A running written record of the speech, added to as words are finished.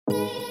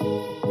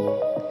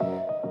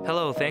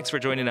Hello, thanks for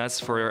joining us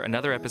for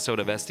another episode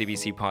of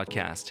SDBC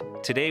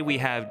Podcast. Today we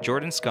have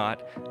Jordan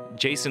Scott,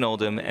 Jason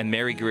Oldham, and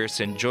Mary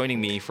Grierson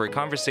joining me for a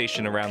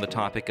conversation around the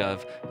topic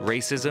of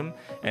racism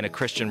and a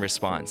Christian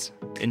response.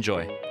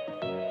 Enjoy.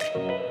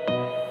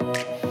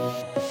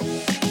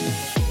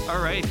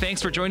 All right,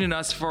 thanks for joining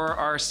us for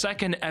our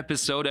second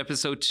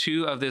episode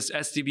 2 of this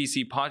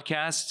SDBC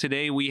Podcast.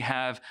 Today we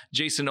have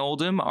Jason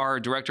Oldham, our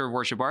Director of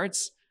Worship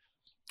Arts.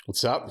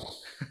 What's up?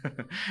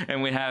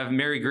 And we have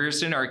Mary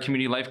Grierson, our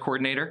Community Life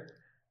Coordinator.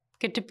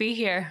 Good to be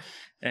here.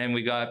 And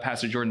we got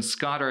Pastor Jordan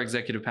Scott, our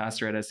Executive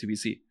Pastor at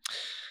SDBC.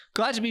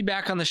 Glad to be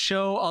back on the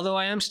show, although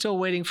I am still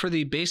waiting for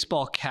the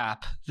baseball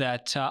cap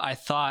that I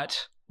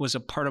thought was a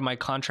part of my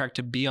contract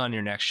to be on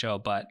your next show,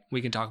 but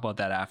we can talk about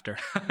that after.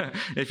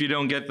 If you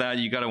don't get that,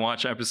 you got to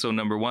watch episode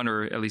number 1,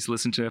 or at least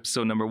listen to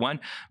episode number 1.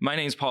 My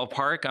name is Paul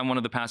Park. I'm one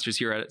of the pastors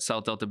here at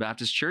South Delta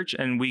Baptist Church,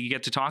 and we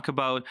get to talk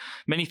about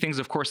many things,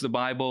 of course, the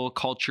Bible,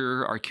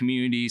 culture, our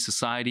community,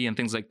 society, and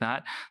things like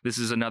that. This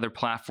is another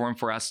platform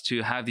for us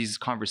to have these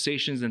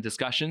conversations and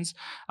discussions.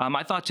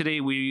 I thought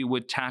today we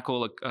would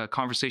tackle a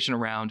conversation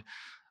around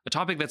a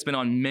topic that's been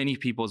on many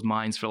people's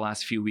minds for the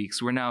last few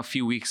weeks. We're now a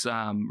few weeks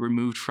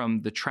removed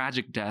from the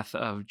tragic death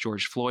of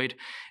George Floyd,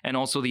 and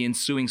also the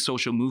ensuing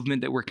social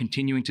movement that we're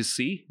continuing to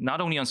see, not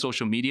only on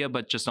social media,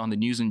 but just on the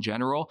news in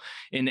general,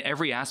 in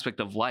every aspect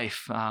of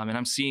life. And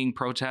I'm seeing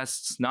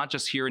protests, not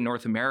just here in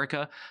North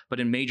America, but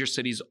in major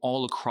cities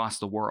all across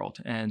the world.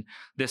 And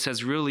this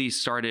has really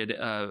started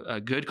a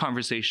good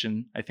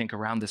conversation, I think,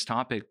 around this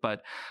topic.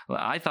 But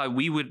I thought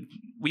we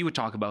would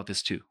talk about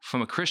this too,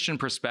 from a Christian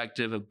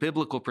perspective, a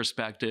biblical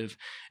perspective,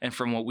 and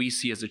from what we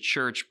see as a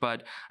church.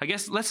 But I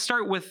guess let's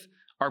start with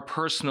our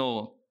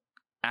personal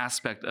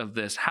aspect of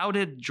this. How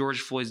did George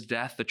Floyd's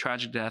death, the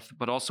tragic death,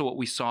 but also what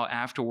we saw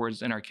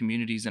afterwards in our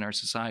communities and our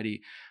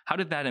society, how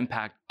did that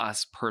impact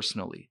us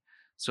personally?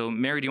 So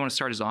Mary, do you want to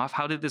start us off?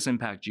 How did this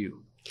impact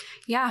you?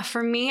 Yeah,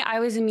 for me, I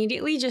was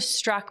immediately just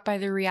struck by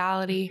the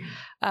reality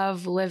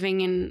of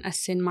living in a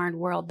sin-marred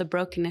world, the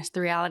brokenness,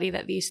 the reality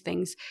that these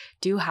things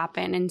do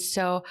happen. And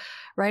so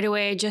right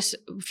away, I just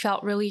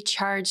felt really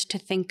charged to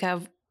think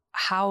of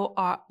how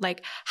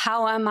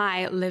am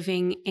I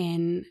living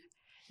in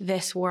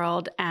this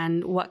world,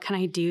 and what can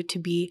I do to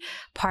be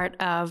part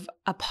of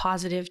a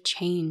positive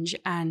change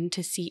and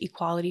to see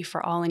equality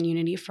for all and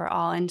unity for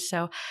all. And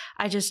so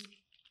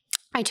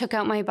I took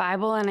out my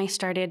Bible and I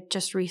started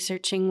just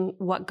researching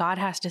what God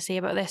has to say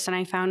about this. And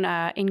I found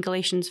in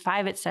Galatians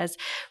 5, it says,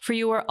 "For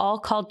you are all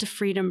called to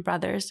freedom,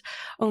 brothers.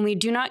 Only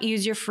do not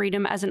use your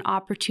freedom as an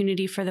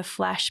opportunity for the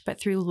flesh,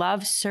 but through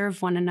love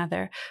serve one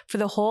another. For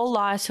the whole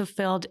law is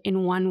fulfilled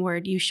in one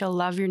word: you shall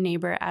love your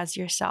neighbor as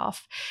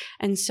yourself."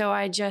 And so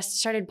I just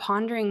started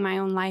pondering my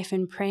own life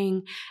and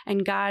praying,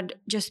 and God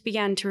just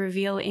began to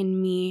reveal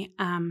in me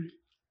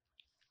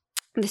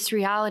this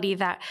reality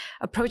that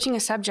approaching a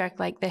subject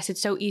like this,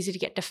 it's so easy to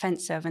get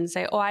defensive and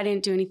say, oh, I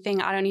didn't do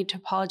anything. I don't need to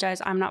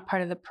apologize. I'm not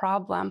part of the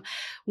problem.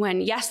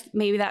 When, yes,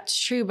 maybe that's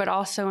true, but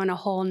also in a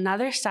whole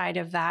nother side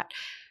of that,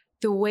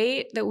 the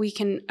way that we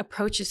can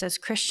approach this as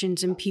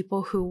Christians and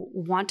people who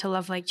want to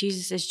love like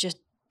Jesus is just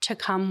to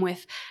come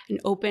with an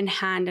open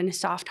hand and a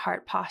soft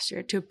heart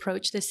posture to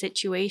approach the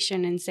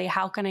situation and say,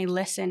 how can I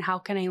listen? How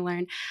can I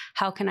learn?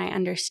 How can I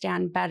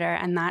understand better?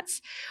 And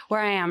that's where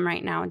I am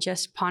right now,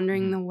 just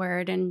pondering the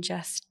word and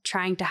just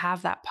trying to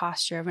have that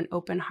posture of an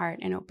open heart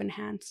and open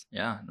hands.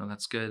 Yeah, no,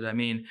 that's good. I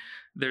mean,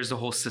 there's a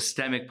whole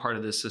systemic part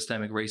of this,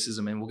 systemic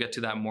racism, and we'll get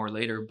to that more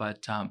later,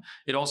 but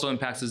it also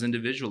impacts us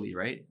individually,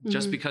 right? Mm-hmm.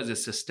 Just because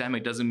it's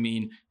systemic doesn't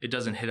mean it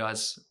doesn't hit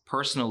us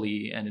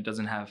personally, and it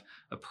doesn't have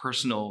a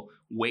personal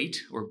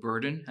weight or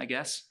burden, I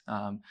guess.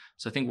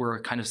 So I think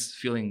we're kind of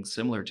feeling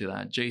similar to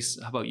that.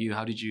 Jace, how about you?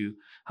 How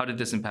did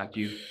this impact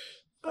you?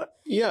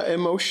 Yeah,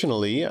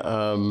 emotionally,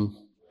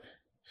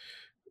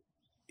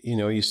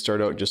 you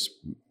start out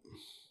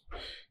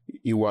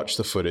you watch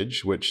the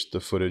footage, which the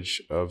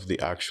footage of the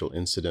actual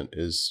incident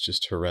is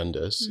just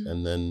horrendous.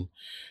 Mm-hmm.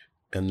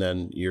 And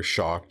then you're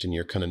shocked and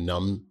you're kind of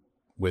numb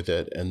with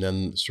it. And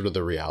then sort of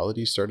the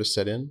reality start to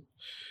set in.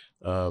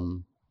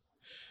 And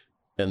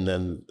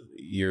then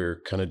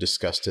you're kind of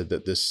disgusted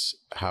that this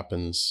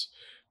happens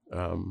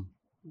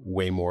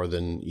way more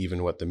than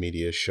even what the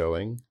media is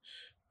showing.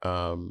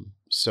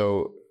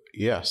 So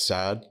yeah,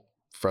 sad,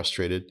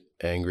 frustrated,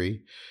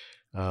 angry,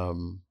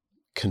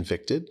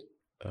 convicted.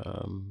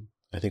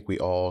 I think we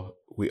all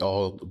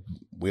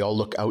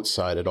look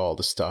outside at all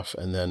the stuff,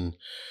 and then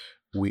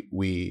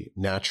we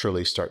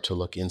naturally start to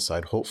look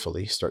inside,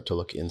 hopefully start to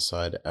look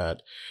inside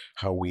at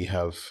how we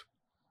have,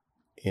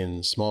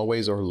 in small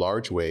ways or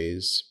large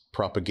ways,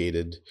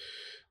 propagated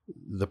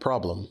the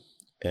problem.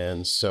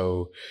 And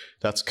so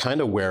that's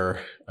kind of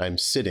where I'm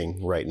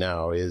sitting right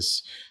now,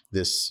 is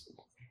this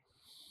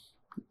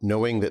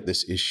knowing that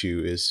this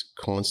issue is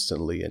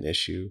constantly an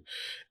issue,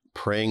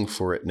 praying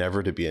for it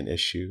never to be an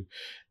issue,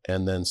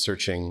 and then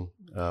searching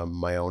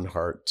my own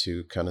heart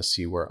to kind of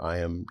see where I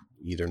am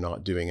either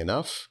not doing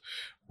enough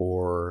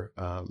or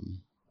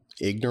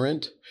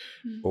ignorant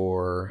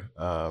or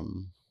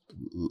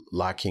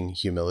lacking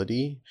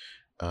humility.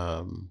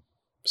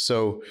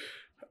 So,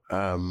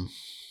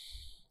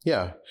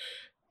 yeah.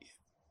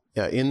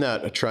 In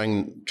that,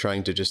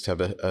 trying to just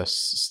have a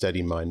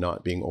steady mind,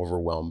 not being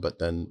overwhelmed, but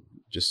then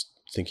just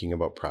thinking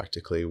about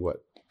practically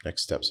what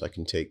next steps I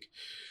can take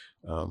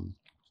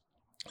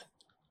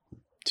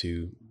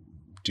to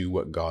do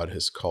what God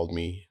has called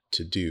me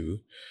to do.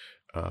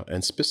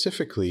 And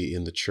specifically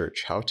in the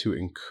church, how to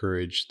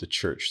encourage the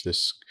church,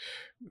 this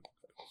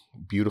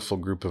beautiful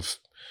group of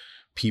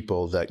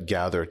people that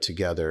gather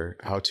together,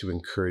 how to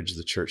encourage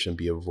the church and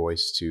be a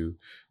voice to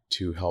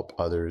help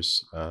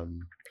others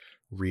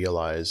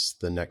realize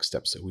the next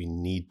steps that we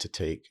need to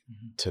take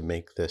to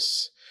make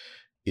this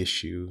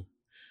issue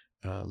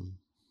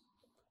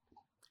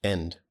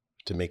end,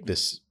 to make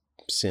this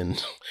sin.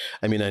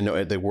 I mean, I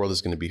know the world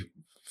is going to be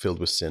filled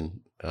with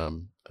sin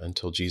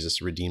until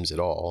Jesus redeems it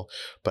all.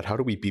 But how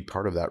do we be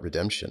part of that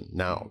redemption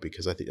now?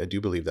 Because I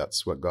do believe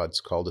that's what God's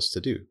called us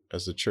to do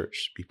as the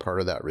church, be part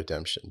of that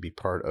redemption, be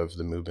part of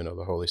the movement of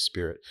the Holy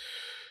Spirit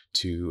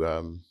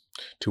to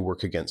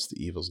work against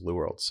the evils of the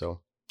world.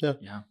 So,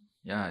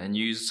 Yeah, and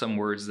use some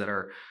words that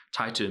are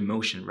tied to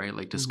emotion, right?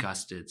 Like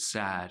disgusted,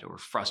 sad, or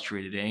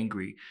frustrated,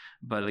 angry.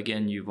 But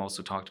again, you've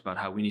also talked about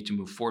how we need to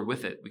move forward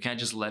with it. We can't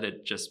just let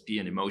it just be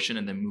an emotion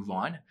and then move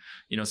on.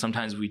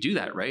 Sometimes we do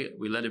that, right?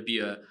 We let it be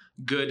a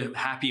good,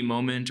 happy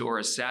moment or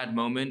a sad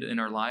moment in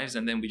our lives,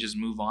 and then we just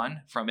move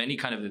on from any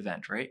kind of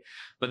event, right?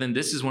 But then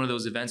this is one of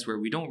those events where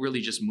we don't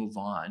really just move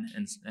on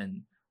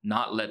and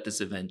not let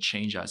this event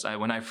change us.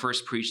 When I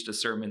first preached a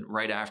sermon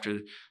right after,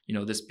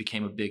 this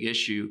became a big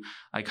issue,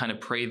 I kind of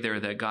prayed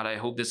there that, God, I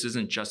hope this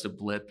isn't just a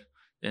blip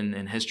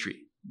in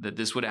history, that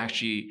this would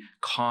actually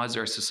cause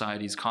our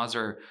societies, cause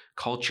our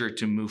culture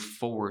to move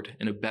forward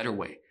in a better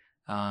way.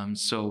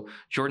 So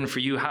Jordan, for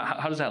you,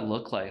 how does that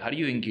look like? How do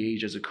you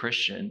engage as a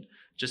Christian?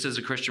 Just as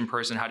a Christian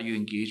person, how do you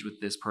engage with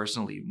this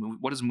personally?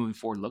 What does moving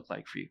forward look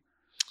like for you?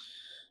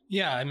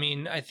 Yeah, I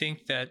mean, I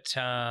think that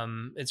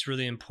it's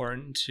really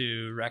important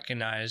to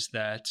recognize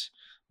that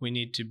we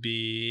need to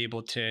be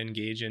able to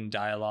engage in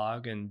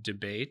dialogue and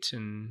debate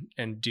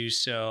and do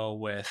so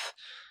with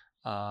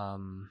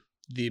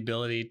the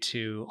ability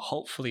to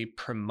hopefully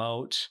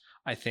promote,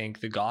 I think,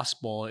 the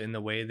gospel in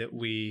the way that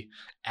we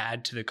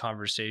add to the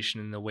conversation,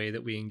 in the way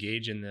that we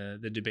engage in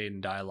the debate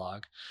and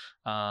dialogue.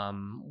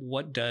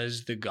 What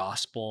does the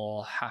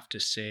gospel have to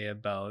say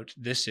about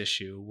this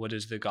issue? What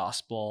does the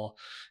gospel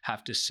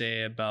have to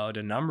say about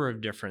a number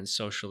of different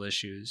social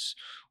issues?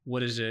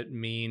 What does it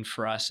mean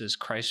for us as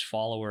Christ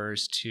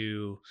followers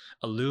to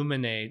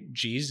illuminate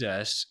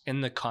Jesus in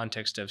the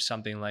context of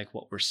something like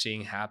what we're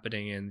seeing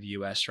happening in the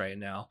US right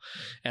now?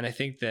 And I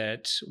think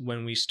that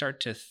when we start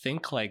to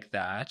think like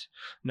that,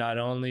 not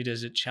only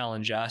does it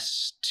challenge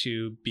us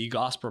to be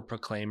gospel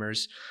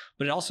proclaimers,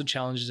 but it also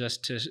challenges us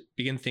to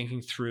begin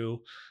thinking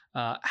through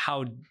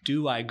how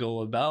do I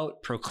go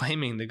about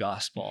proclaiming the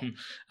gospel?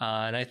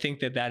 And I think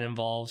that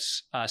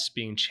involves us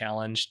being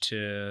challenged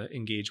to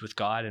engage with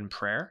God in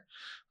prayer,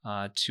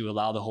 to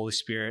allow the Holy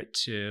Spirit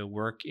to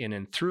work in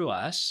and through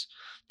us,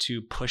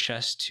 to push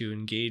us to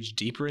engage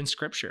deeper in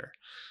Scripture.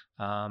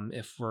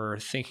 If we're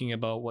thinking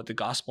about what the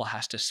gospel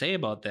has to say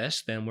about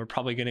this, then we're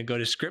probably going to go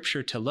to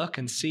Scripture to look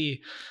and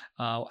see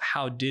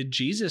how did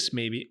Jesus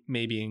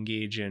maybe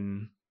engage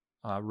in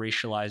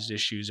racialized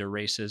issues or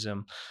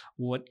racism.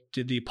 What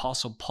did the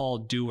Apostle Paul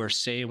do or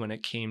say when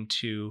it came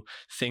to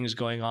things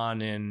going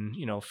on in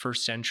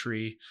first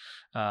century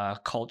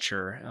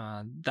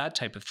culture, that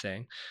type of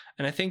thing.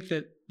 And I think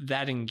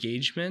that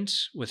engagement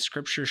with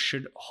Scripture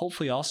should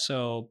hopefully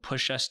also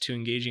push us to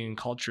engaging in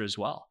culture as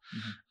well,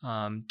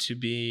 to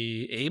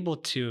be able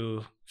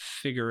to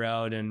figure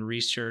out and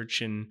research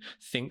and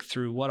think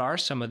through what are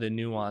some of the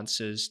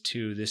nuances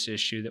to this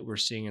issue that we're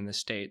seeing in the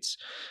States,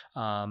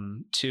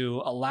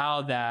 to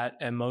allow that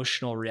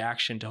emotional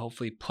reaction to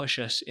hopefully push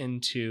us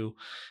into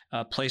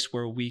a place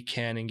where we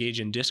can engage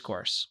in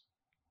discourse.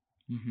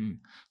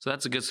 So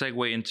that's a good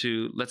segue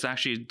into, let's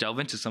actually delve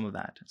into some of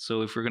that.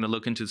 So if we're going to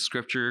look into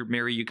Scripture,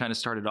 Mary, you kind of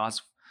started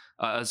us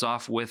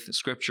off with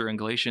Scripture in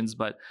Galatians,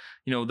 but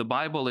the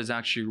Bible is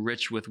actually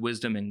rich with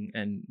wisdom,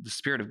 and the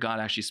Spirit of God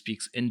actually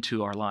speaks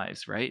into our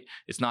lives, right?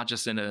 It's not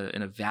just in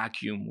a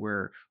vacuum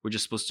where we're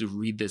just supposed to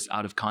read this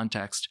out of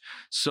context.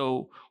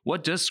 So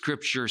what does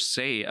Scripture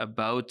say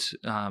about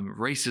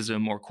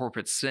racism or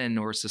corporate sin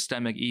or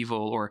systemic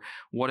evil or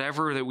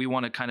whatever that we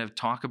want to kind of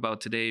talk about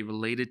today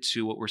related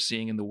to what we're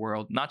seeing in the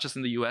world, not just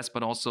in the US,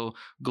 but also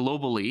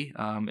globally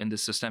in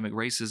this systemic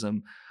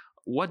racism?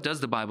 What does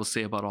the Bible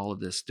say about all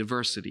of this?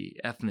 Diversity,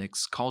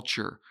 ethnics,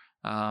 culture,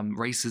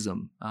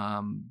 racism.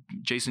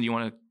 Jason, do you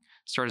want to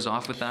start us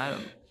off with that?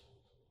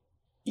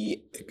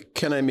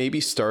 Can I maybe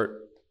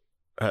start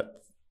at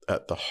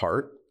the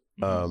heart?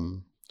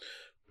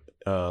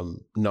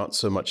 Not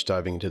so much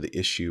diving into the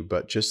issue,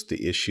 but just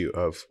the issue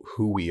of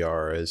who we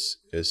are as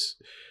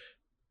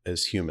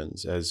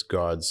humans, as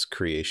God's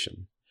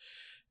creation.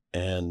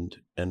 And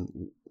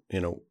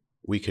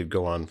we could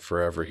go on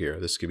forever here.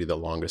 This could be the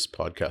longest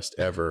podcast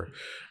ever,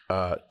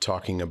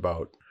 talking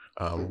about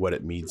what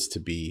it means to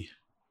be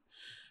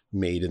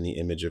made in the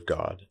image of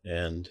God.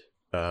 And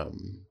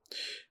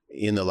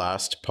in the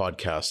last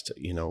podcast,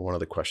 one of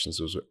the questions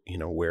was,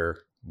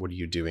 what are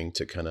you doing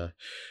to kind of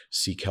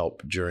seek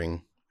help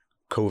during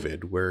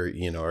COVID? Where,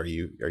 are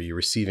you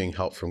receiving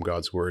help from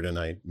God's word? And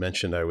I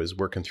mentioned I was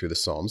working through the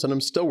Psalms, and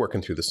I'm still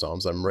working through the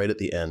Psalms. I'm right at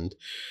the end,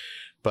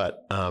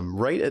 but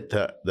right at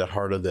the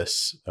heart of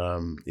this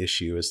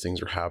issue, as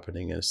things are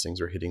happening, as things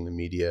are hitting the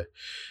media,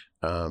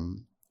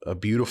 a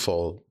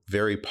beautiful,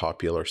 very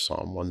popular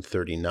Psalm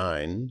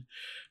 139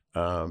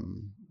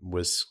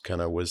 was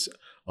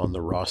on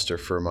the roster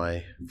for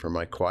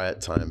my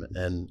quiet time,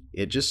 and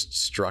it just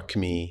struck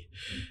me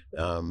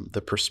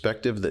the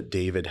perspective that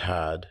David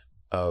had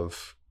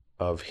of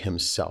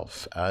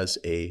himself as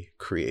a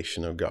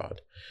creation of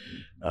God,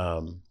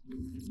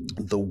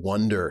 the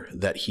wonder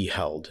that he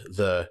held,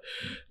 the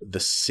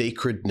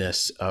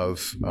sacredness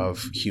of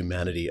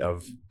humanity,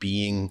 of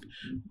being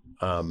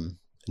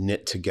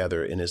knit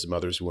together in his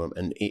mother's womb.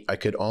 And I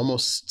could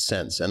almost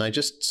sense, and I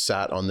just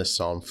sat on this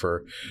psalm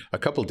for a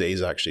couple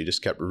days, actually,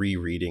 just kept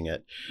rereading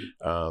it.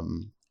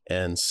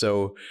 And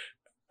so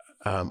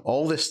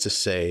all this to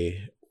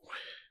say,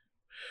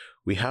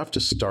 we have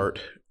to start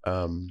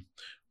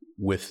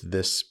with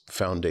this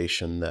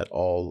foundation that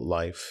all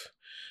life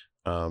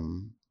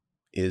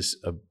is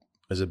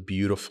a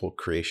beautiful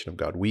creation of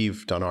God.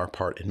 We've done our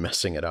part in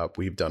messing it up.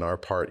 We've done our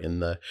part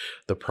in the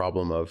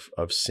problem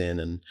of sin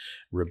and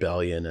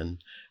rebellion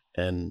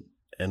and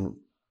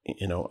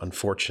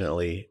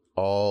unfortunately,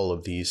 all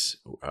of these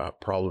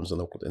problems in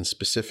the world, and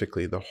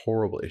specifically the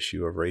horrible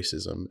issue of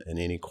racism and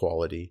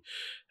inequality,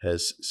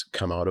 has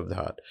come out of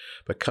that.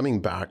 But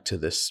coming back to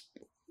this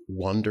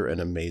wonder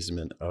and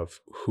amazement of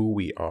who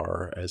we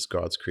are as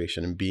God's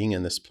creation, and being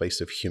in this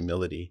place of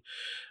humility,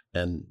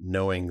 and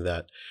knowing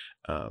that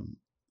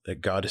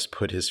that God has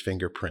put his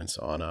fingerprints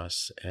on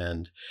us,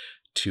 and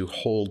to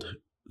hold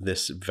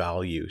this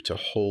value, to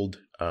hold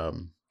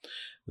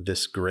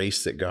this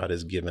grace that God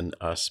has given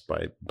us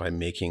by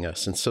making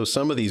us. And so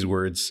some of these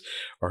words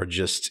are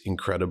just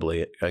incredible.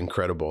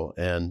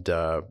 And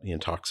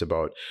talks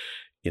about,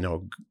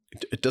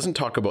 it doesn't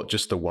talk about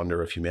just the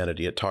wonder of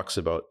humanity. It talks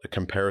about a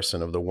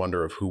comparison of the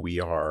wonder of who we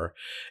are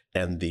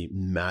and the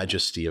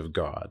majesty of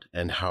God,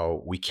 and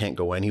how we can't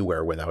go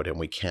anywhere without him.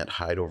 We can't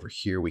hide over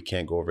here. We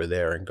can't go over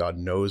there. And God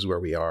knows where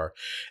we are.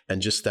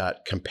 And just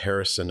that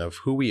comparison of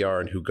who we are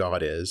and who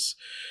God is,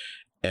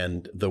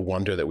 and the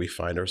wonder that we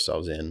find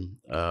ourselves in.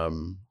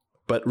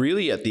 But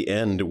really at the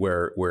end,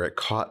 where it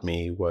caught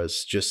me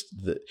was just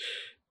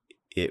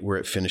where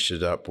it finished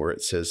it up, where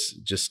it says,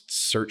 just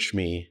search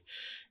me,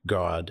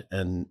 God,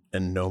 and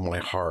know my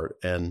heart,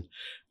 and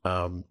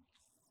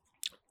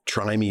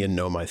try me and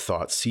know my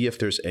thoughts. See if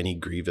there's any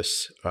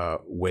grievous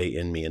way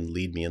in me, and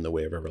lead me in the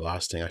way of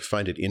everlasting. I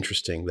find it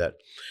interesting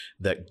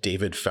that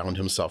David found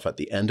himself at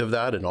the end of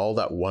that, and all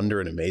that wonder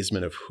and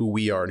amazement of who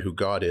we are and who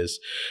God is.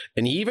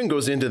 And he even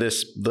goes into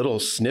this little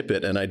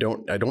snippet, and I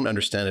don't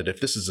understand it. If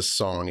this is a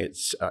song,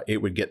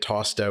 it would get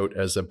tossed out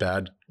as a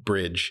bad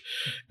bridge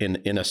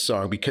in a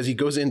song, because he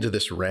goes into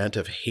this rant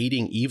of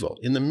hating evil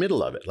in the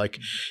middle of it, like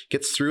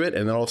gets through it,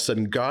 and then all of a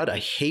sudden, God, I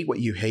hate what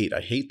you hate.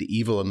 I hate the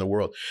evil in the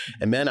world.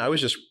 And man, I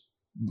was just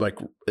like,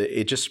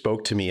 it just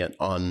spoke to me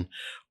on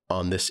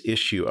this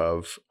issue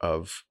of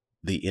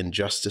the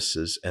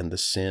injustices and the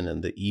sin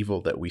and the evil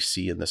that we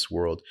see in this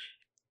world,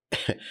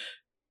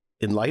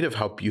 in light of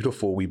how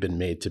beautiful we've been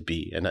made to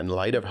be, and in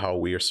light of how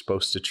we are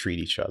supposed to treat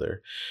each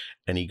other.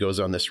 And he goes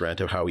on this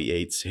rant of how he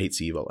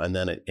hates evil. And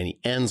then he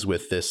ends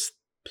with this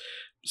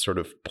sort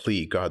of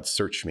plea: God,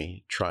 search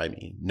me, try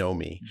me, know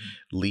me,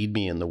 lead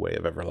me in the way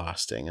of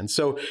everlasting. And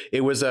so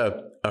it was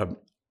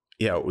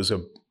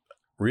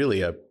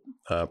really a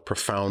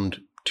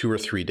profound 2 or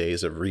 3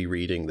 days of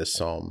rereading this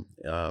psalm,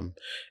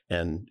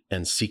 and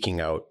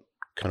seeking out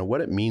kind of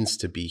what it means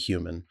to be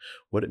human,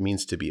 what it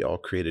means to be all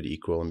created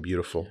equal and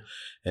beautiful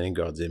and in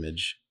God's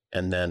image.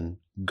 And then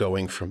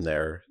going from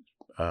there,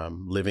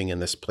 living in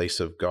this place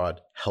of,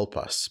 God, help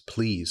us,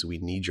 please, we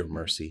need your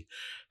mercy.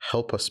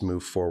 Help us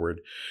move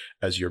forward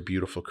as your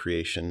beautiful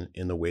creation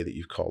in the way that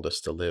you've called us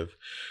to live.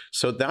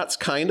 So that's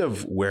kind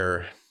of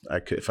where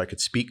if I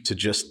could speak to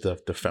just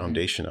the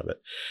foundation of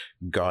it.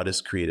 God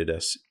has created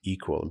us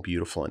equal and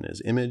beautiful in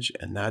his image,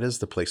 and that is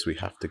the place we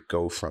have to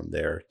go from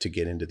there to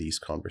get into these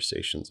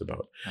conversations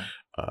about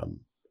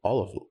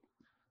all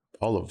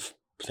of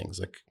things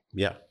like.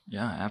 Yeah,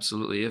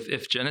 absolutely.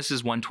 If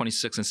Genesis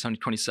 1:26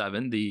 and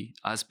 27, the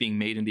us being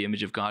made in the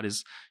image of God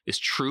is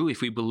true,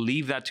 if we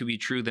believe that to be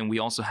true, then we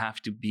also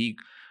have to be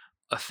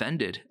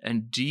offended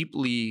and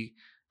deeply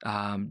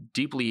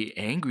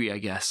angry, I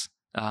guess,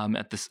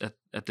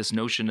 at this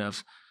notion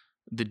of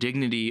the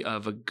dignity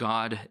of a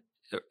God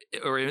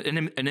or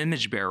an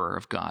image bearer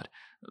of God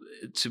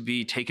to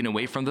be taken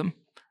away from them.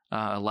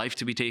 life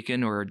to be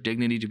taken or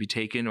dignity to be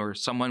taken, or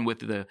someone with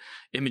the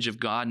image of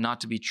God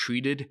not to be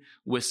treated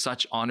with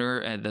such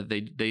honor that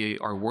they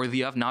are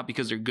worthy of, not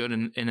because they're good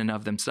in and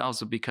of themselves,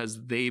 but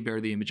because they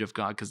bear the image of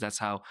God, because that's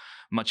how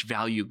much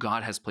value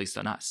God has placed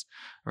on us,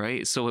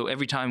 right? So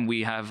every time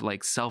we have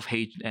like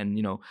self-hate and,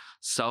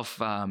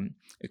 self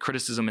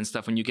criticism and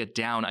stuff, when you get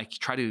down, I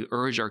try to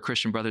urge our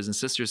Christian brothers and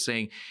sisters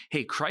saying,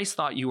 hey, Christ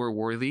thought you were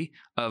worthy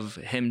of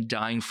him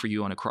dying for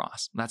you on a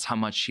cross. That's how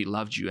much he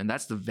loved you. And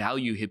that's the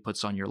value he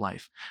puts on your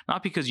life.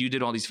 Not because you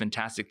did all these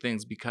fantastic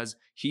things, because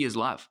he is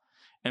love.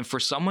 And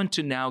for someone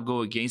to now go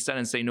against that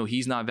and say, no,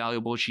 he's not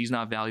valuable, she's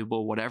not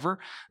valuable, whatever,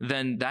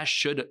 then that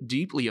should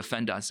deeply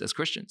offend us as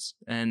Christians.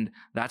 And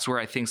that's where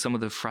I think some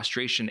of the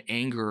frustration,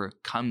 anger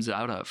comes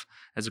out of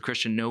as a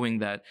Christian, knowing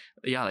that,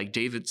 like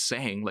David's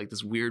saying, like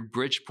this weird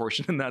bridge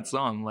portion in that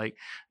song, like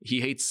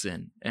he hates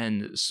sin,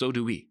 and so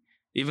do we.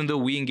 Even though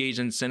we engage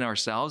in sin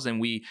ourselves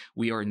and we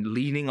are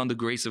leaning on the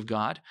grace of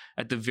God,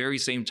 at the very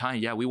same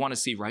time, we want to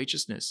see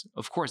righteousness.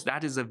 Of course,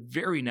 that is a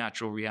very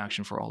natural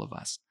reaction for all of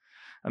us.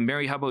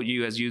 Mary, how about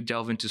you, as you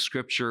delve into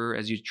Scripture,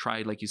 as you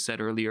try, like you said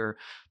earlier,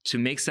 to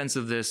make sense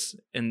of this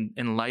in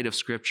light of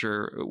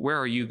Scripture? Where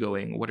are you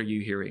going? What are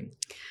you hearing?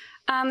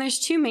 There's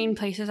two main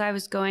places I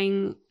was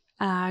going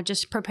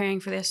just preparing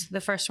for this. The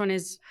first one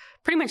is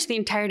pretty much the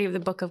entirety of the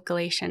book of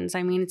Galatians.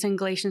 I mean, it's in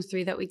Galatians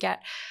 3 that we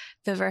get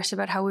the verse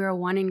about how we are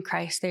one in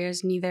Christ. There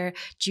is neither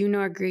Jew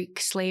nor Greek,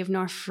 slave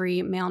nor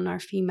free, male nor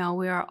female.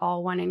 We are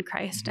all one in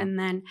Christ. Mm-hmm. And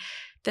then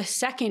the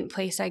second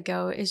place I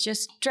go is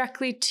just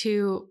directly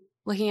to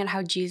looking at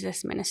how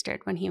Jesus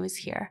ministered when he was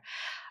here.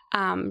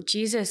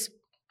 Jesus,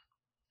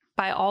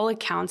 by all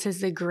accounts,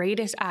 is the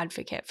greatest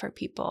advocate for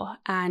people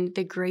and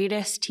the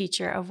greatest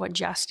teacher of what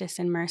justice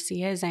and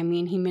mercy is. I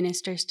mean, he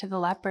ministers to the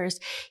lepers,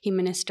 he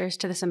ministers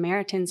to the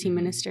Samaritans, he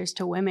ministers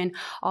to women,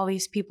 all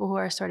these people who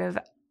are sort of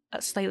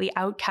slightly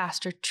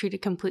outcast or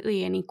treated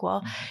completely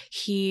unequal.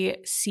 He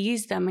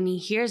sees them and he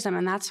hears them.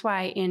 And that's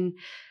why in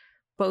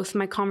both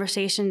my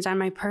conversations and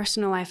my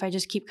personal life, I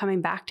just keep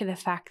coming back to the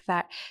fact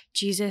that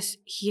Jesus,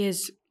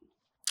 his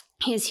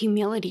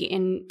humility.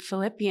 In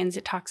Philippians,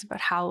 it talks about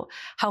how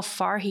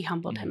far he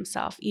humbled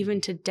himself, even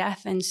to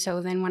death. And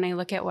so then when I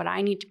look at what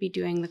I need to be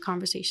doing, the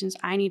conversations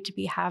I need to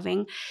be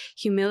having,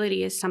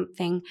 humility is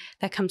something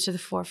that comes to the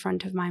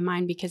forefront of my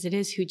mind, because it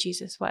is who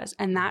Jesus was.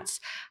 And that's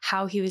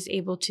how he was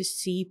able to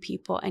see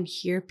people and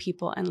hear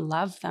people and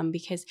love them,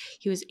 because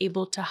he was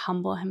able to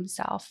humble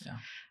himself. Yeah.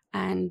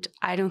 And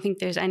I don't think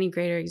there's any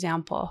greater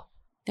example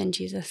than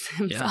Jesus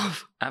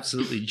himself. Yeah,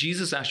 absolutely.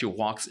 Jesus actually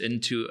walks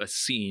into a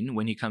scene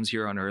when he comes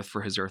here on earth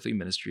for his earthly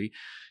ministry.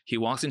 He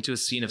walks into a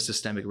scene of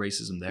systemic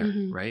racism there,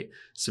 right?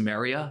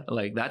 Samaria,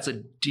 like that's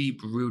a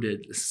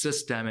deep-rooted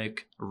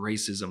systemic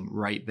racism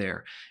right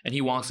there. And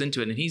he walks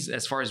into it. And he's,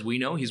 as far as we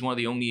know, he's one of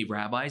the only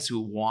rabbis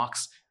who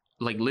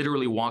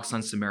literally walks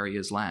on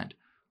Samaria's land.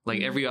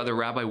 Like every other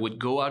rabbi would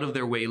go out of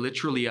their way,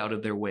 literally out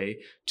of their way,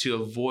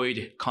 to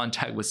avoid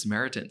contact with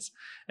Samaritans.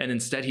 And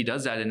instead, he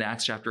does that in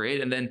Acts chapter 8.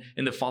 And then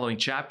in the following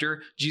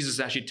chapter, Jesus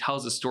actually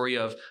tells the story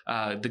of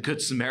the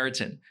Good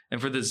Samaritan.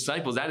 And for the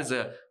disciples, that is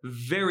a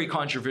very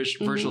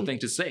controversial thing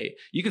to say.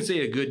 You can say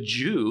a good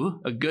Jew,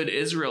 a good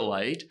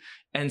Israelite,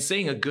 and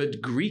saying a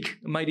good Greek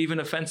might even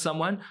offend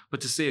someone, but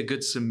to say a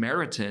good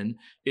Samaritan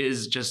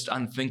is just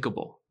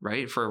unthinkable,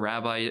 right? For a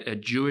rabbi, a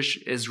Jewish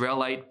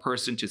Israelite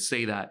person to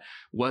say that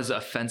was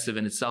offensive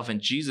in itself. And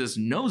Jesus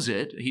knows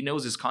it. He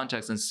knows his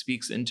context and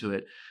speaks into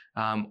it,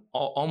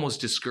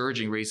 almost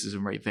discouraging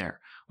racism right there.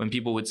 When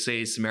people would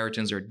say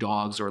Samaritans are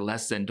dogs or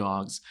less than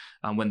dogs,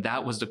 when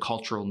that was the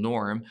cultural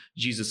norm,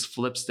 Jesus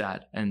flips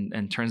that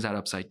and turns that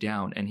upside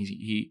down. And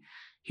he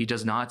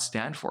does not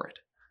stand for it.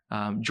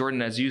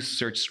 Jordan, as you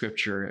search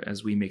Scripture,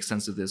 as we make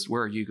sense of this,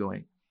 where are you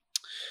going?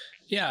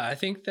 Yeah, I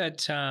think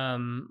that,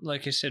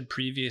 like I said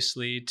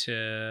previously,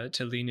 to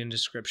lean into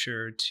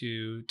Scripture,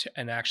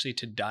 and actually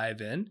to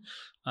dive in,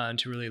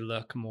 to really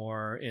look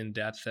more in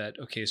depth at,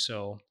 okay,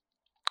 so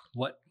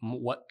what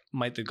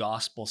might the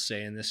gospel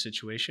say in this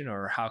situation,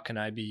 or how can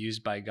I be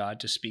used by God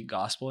to speak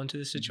gospel into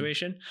this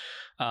situation?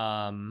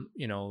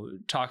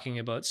 Talking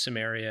about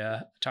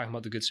Samaria, talking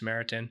about the Good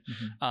Samaritan,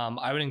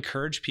 I would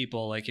encourage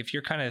people, like, if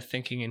you're kind of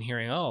thinking and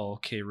hearing, oh,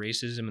 okay,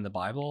 racism in the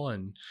Bible,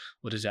 and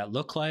what does that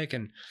look like?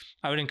 And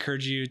I would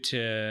encourage you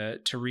to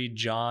read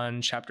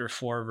John chapter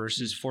 4,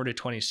 verses 4 to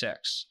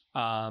 26.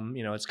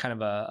 It's kind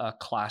of a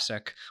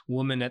classic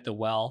woman at the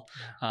well.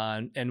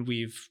 And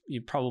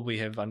you probably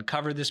have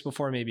uncovered this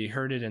before, maybe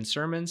heard it in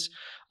sermons.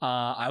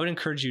 I would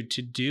encourage you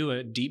to do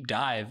a deep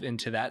dive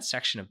into that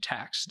section of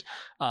text.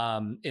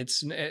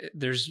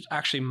 There's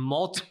actually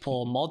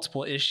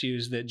multiple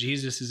issues that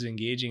Jesus is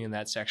engaging in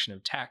that section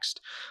of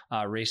text,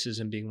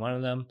 racism being one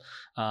of them,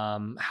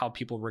 how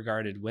people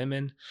regarded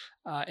women.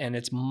 And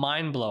it's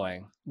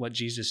mind-blowing what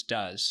Jesus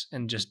does,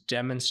 and just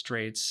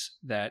demonstrates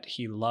that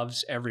he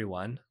loves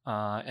everyone,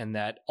 and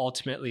that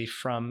ultimately,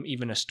 from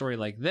even a story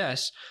like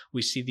this,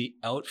 we see the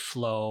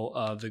outflow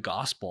of the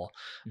gospel.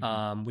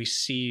 We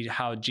see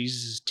how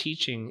Jesus'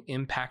 teaching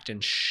impact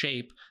and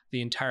shape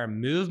the entire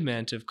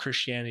movement of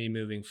Christianity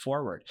moving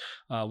forward.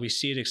 We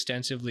see it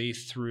extensively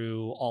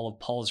through all of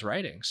Paul's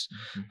writings.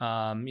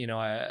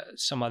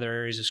 Some other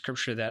areas of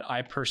scripture that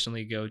I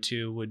personally go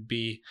to would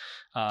be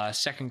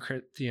 2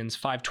 Corinthians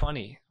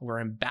 5:20. We're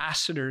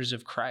ambassadors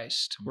of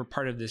Christ. We're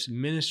part of this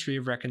ministry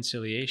of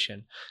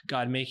reconciliation,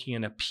 God making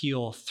an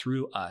appeal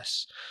through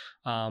us.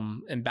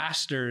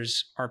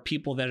 Ambassadors are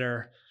people that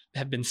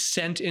have been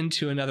sent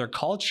into another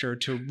culture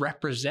to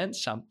represent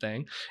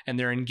something, and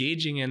they're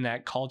engaging in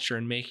that culture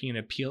and making an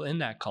appeal in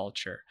that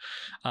culture.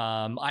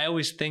 I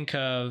always think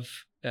of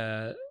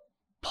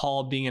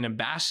Paul being an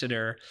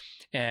ambassador,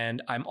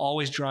 and I'm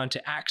always drawn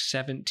to Acts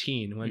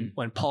 17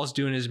 when Paul's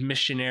doing his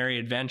missionary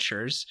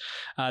adventures.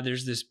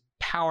 There's this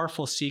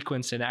powerful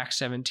sequence in Acts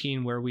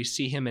 17 where we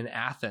see him in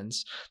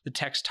Athens. The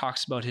text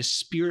talks about his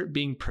spirit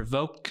being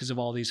provoked because of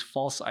all these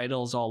false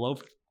idols all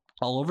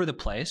over the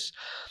place.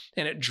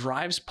 And it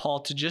drives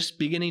Paul to just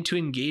beginning to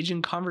engage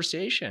in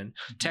conversation.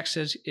 Text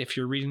says, if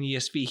you're reading the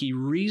ESV, he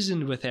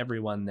reasoned with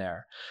everyone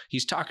there.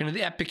 He's talking to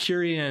the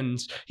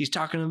Epicureans. He's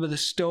talking to the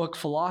Stoic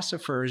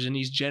philosophers, and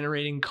he's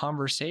generating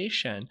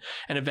conversation.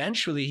 And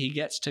eventually he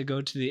gets to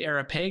go to the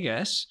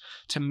Areopagus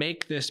to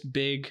make this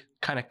big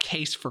kind of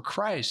case for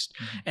Christ.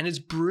 And it's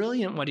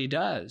brilliant what he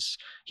does.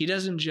 He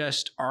doesn't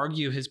just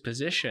argue his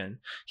position.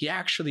 He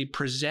actually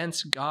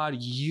presents God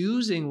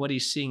using what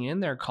he's seeing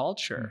in their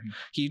culture.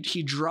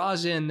 He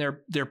draws in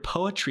their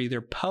poetry,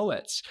 their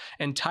poets,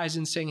 and ties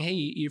in saying, hey,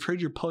 you've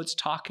heard your poets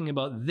talking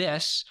about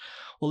this.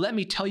 Well, let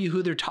me tell you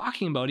who they're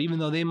talking about, even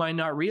though they might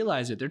not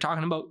realize it. They're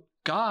talking about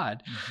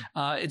God.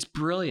 It's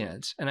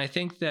brilliant. And I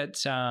think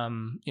that,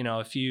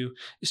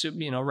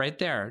 right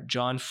there,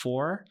 John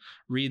 4,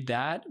 read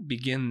that,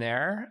 begin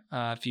there.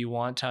 If you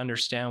want to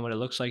understand what it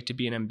looks like to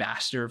be an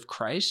ambassador of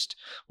Christ,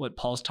 what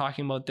Paul's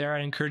talking about there, I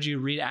encourage you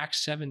to read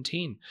Acts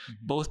 17,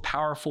 both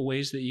powerful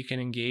ways that you can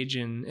engage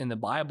in the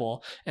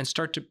Bible and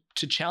start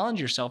to challenge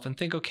yourself and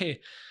think,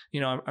 okay,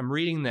 I'm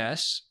reading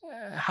this.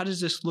 How does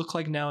this look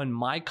like now in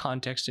my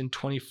context in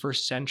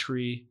 21st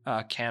century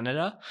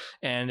Canada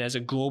and as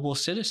a global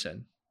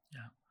citizen?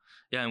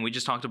 Yeah, and we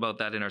just talked about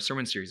that in our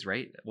sermon series,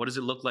 right? What does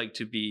it look like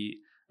to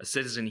be a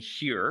citizen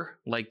here,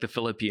 like the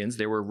Philippians?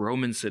 They were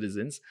Roman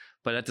citizens,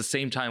 but at the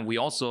same time, we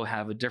also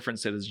have a different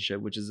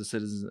citizenship, which is a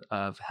citizen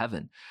of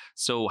heaven.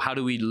 So how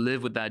do we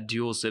live with that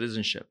dual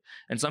citizenship?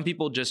 And some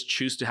people just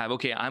choose to have,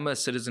 okay, I'm a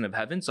citizen of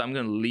heaven, so I'm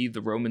going to leave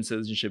the Roman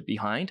citizenship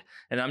behind,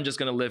 and I'm just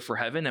going to live for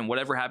heaven. And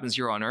whatever happens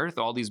here on earth,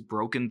 all these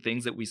broken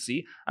things that we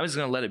see, I'm just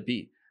going to let it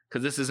be,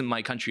 because this isn't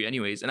my country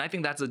anyways. And I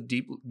think that's a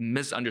deep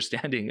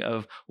misunderstanding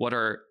of what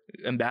our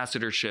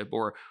ambassadorship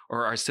or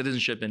our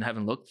citizenship in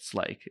heaven looks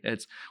like.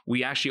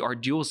 We actually are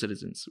dual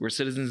citizens. We're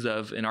citizens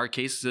of, in our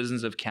case,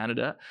 citizens of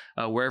Canada,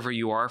 wherever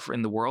you are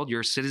in the world.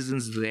 You're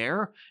citizens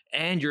there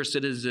and you're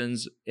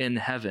citizens in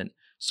heaven.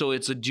 So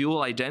it's a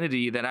dual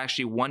identity that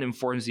actually one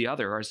informs the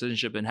other. Our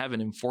citizenship in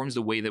heaven informs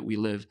the way that we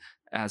live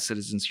as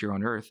citizens here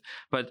on earth.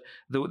 But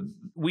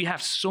we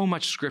have so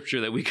much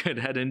scripture that we could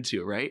head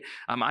into, right?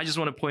 I just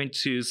want to point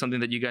to something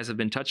that you guys have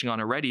been touching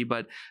on already,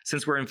 but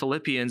since we're in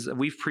Philippians,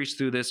 we've preached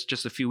through this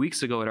just a few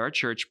weeks ago at our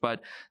church,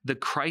 but the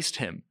Christ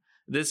hymn.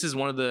 This is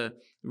one of the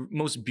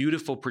most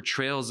beautiful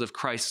portrayals of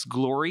Christ's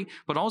glory,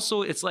 but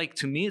also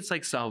to me, it's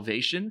like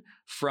salvation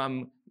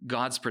from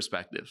God's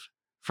perspective,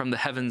 from the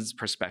heavens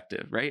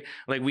perspective, right?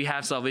 Like we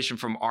have salvation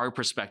from our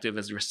perspective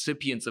as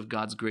recipients of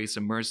God's grace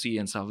and mercy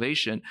and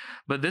salvation.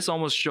 But this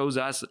almost shows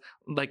us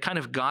like kind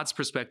of God's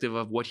perspective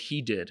of what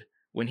he did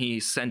when he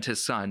sent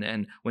his son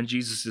and when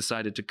Jesus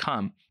decided to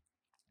come.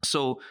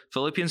 So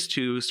Philippians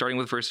 2, starting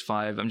with verse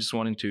 5, I'm just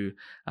wanting to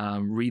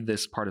read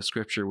this part of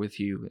scripture with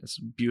you. It's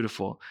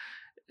beautiful.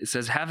 It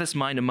says, have this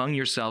mind among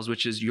yourselves,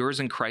 which is yours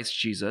in Christ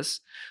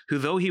Jesus, who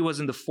though he was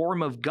in the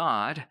form of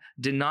God,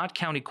 did not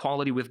count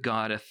equality with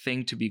God a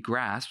thing to be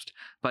grasped,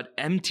 but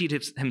emptied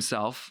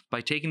himself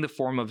by taking the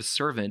form of a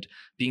servant,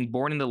 being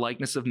born in the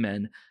likeness of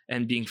men,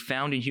 and being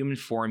found in human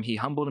form, he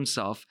humbled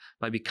himself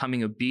by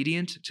becoming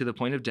obedient to the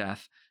point of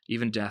death,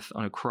 even death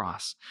on a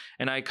cross.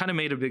 And I kind of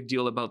made a big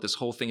deal about this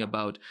whole thing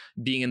about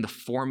being in the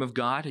form of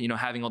God,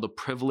 having all the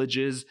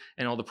privileges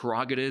and all the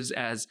prerogatives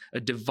as a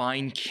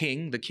divine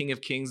king, the King of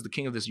Kings, the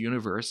king of this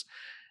universe.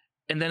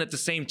 And then at the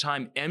same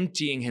time,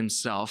 emptying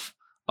himself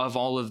of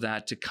all of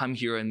that to come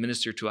here and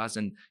minister to us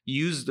and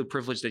use the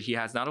privilege that he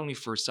has, not only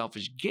for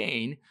selfish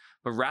gain,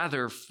 but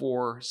rather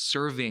for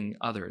serving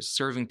others,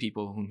 serving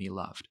people whom he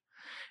loved.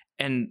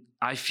 And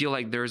I feel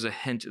like there's a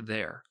hint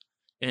there.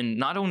 And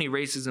not only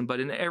racism, but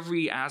in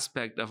every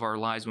aspect of our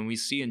lives, when we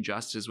see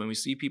injustice, when we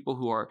see people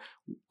who are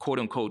quote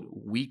unquote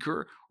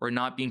weaker or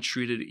not being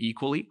treated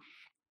equally,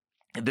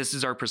 this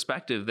is our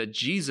perspective that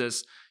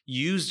Jesus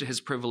used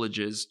his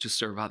privileges to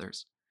serve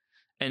others.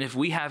 And if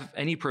we have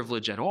any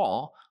privilege at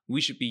all,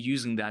 we should be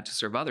using that to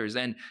serve others.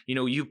 And,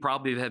 you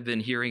probably have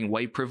been hearing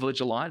white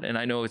privilege a lot. And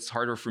I know it's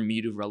harder for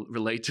me to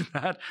relate to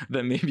that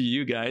than maybe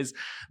you guys,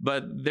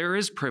 but there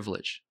is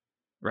privilege.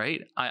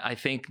 Right? I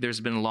think there's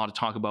been a lot of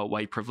talk about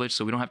white privilege,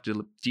 so we don't have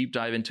to deep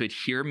dive into it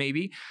here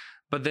maybe.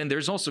 But then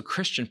there's also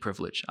Christian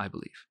privilege, I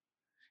believe.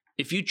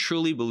 If you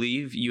truly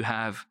believe you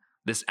have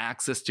this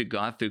access to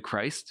God through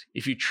Christ,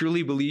 if you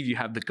truly believe you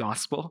have the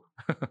gospel,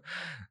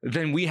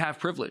 then we have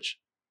privilege.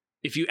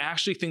 If you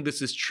actually think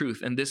this is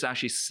truth and this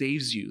actually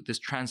saves you, this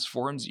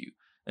transforms you,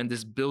 and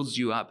this builds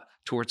you up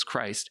towards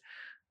Christ,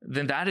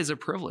 then that is a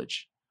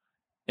privilege.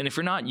 And if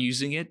we're not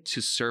using it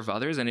to serve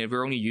others, and if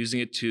we're only using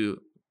it to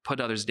put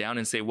others down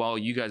and say, well,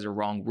 you guys are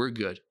wrong, we're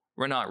good,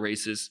 we're not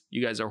racist,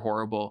 you guys are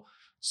horrible,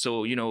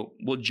 so,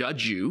 we'll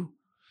judge you,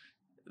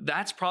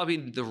 that's probably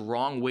the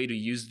wrong way to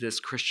use this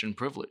Christian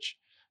privilege.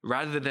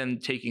 Rather than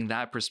taking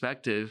that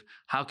perspective,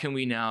 how can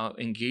we now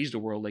engage the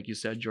world, like you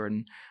said,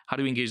 Jordan? How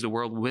do we engage the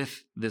world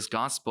with this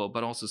gospel,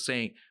 but also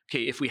saying,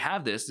 okay, if we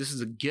have this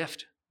is a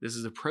gift. This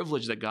is a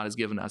privilege that God has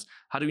given us.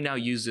 How do we now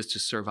use this to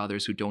serve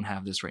others who don't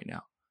have this right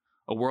now?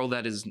 A world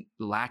that is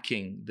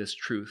lacking this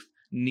truth,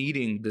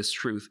 needing this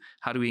truth.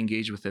 How do we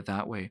engage with it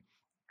that way?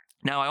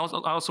 Now, I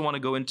also want to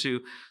go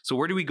into, so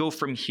where do we go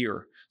from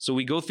here? So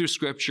we go through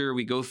scripture,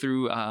 we go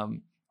through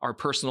our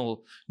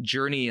personal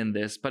journey in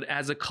this, but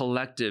as a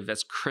collective,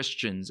 as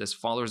Christians, as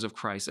followers of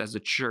Christ, as a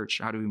church,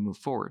 how do we move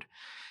forward?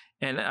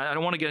 And I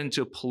don't want to get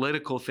into a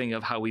political thing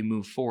of how we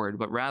move forward,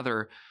 but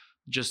rather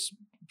just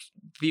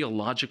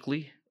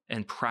theologically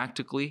and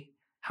practically,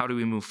 how do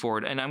we move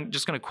forward? And I'm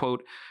just going to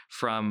quote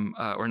from,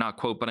 or not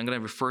quote, but I'm going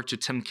to refer to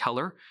Tim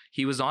Keller.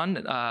 He was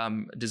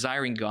on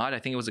Desiring God. I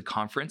think it was a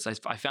conference.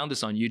 I found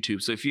this on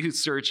YouTube. So if you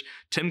search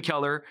Tim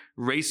Keller,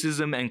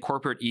 racism and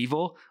corporate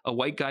evil, a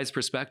white guy's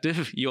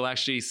perspective, you'll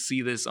actually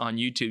see this on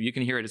YouTube. You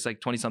can hear it. It's like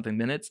 20-something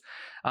minutes.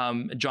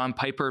 John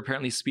Piper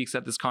apparently speaks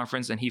at this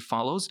conference and he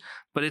follows,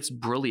 but it's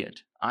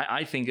brilliant.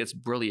 I think it's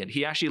brilliant.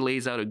 He actually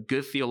lays out a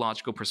good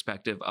theological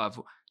perspective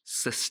of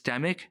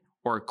systemic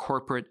or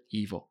corporate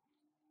evil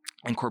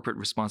and corporate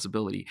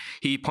responsibility.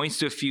 He points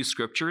to a few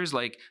scriptures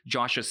like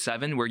Joshua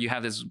 7, where you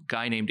have this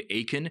guy named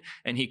Achan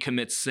and he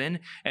commits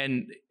sin.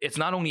 And it's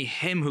not only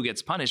him who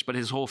gets punished, but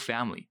his whole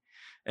family.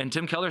 And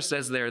Tim Keller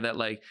says there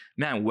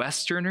that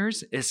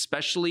Westerners,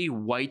 especially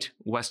white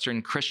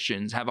Western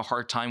Christians, have a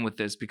hard time with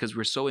this because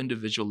we're so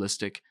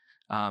individualistic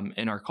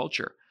in our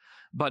culture.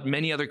 But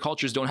many other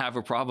cultures don't have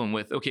a problem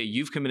with, okay,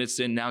 you've committed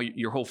sin, now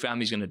your whole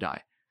family's going to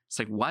die. It's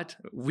like, what?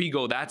 We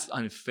go, that's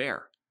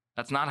unfair.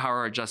 That's not how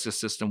our justice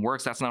system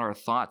works. That's not our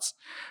thoughts.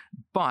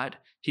 But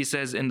he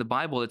says in the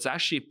Bible, it's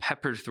actually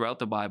peppered throughout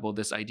the Bible,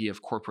 this idea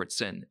of corporate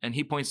sin. And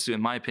he points to,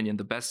 in my opinion,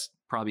 the best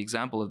probably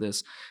example of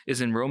this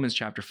is in Romans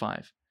chapter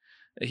 5.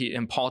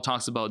 And Paul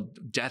talks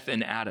about death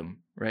in Adam,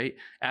 right?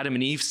 Adam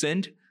and Eve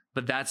sinned,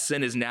 but that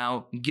sin is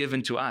now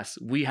given to us.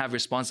 We have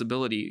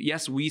responsibility.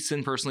 Yes, we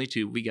sin personally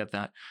too. We get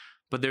that.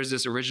 But there's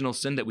this original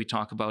sin that we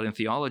talk about in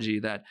theology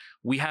that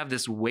we have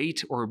this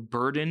weight or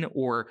burden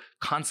or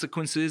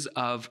consequences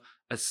of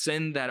a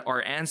sin that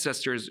our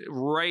ancestors,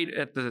 right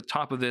at the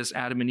top of this,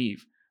 Adam and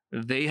Eve,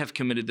 they have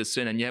committed the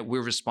sin, and yet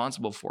we're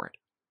responsible for it.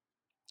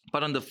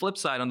 But on the flip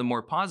side, on the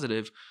more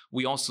positive,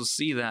 we also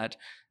see that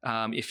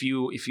if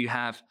you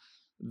have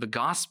the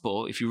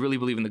gospel, if you really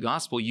believe in the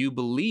gospel, you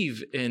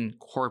believe in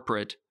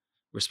corporate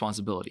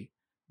responsibility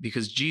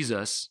because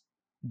Jesus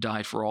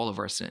died for all of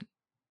our sin.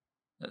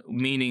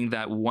 Meaning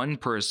that one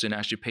person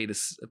actually paid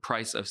the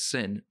price of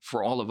sin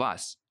for all of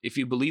us. If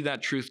you believe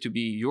that truth to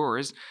be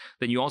yours,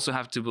 then you also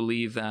have to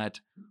believe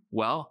that,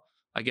 well,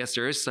 I guess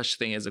there is such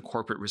thing as a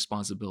corporate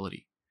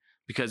responsibility.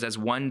 Because as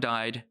one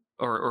died,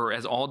 or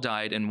as all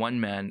died in one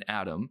man,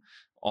 Adam,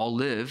 all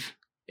live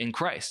in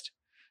Christ.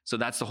 So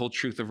that's the whole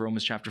truth of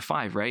Romans chapter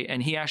 5, right?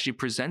 And he actually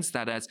presents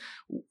that as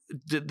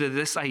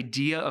this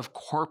idea of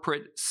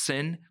corporate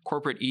sin,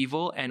 corporate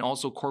evil, and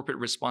also corporate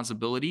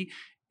responsibility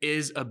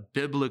is a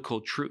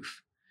biblical truth.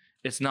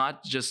 It's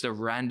not just a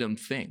random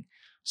thing.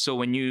 So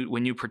when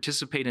you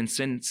participate in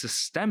sin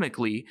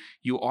systemically,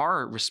 you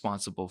are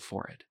responsible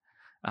for it.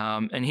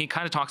 And he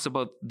kind of talks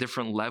about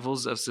different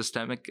levels of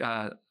systemic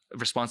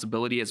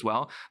responsibility as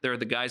well. There are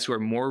the guys who are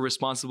more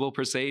responsible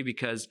per se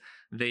because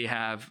they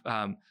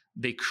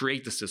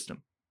create the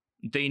system.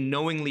 They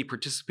knowingly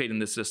participate in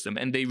the system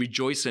and they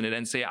rejoice in it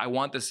and say, I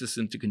want the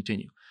system to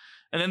continue.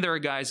 And then there are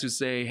guys who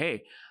say,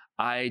 hey,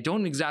 I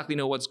don't exactly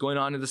know what's going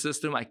on in the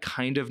system. I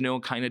kind of know,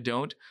 kind of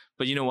don't.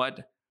 But you know what?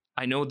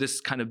 I know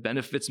this kind of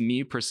benefits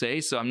me per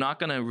se, so I'm not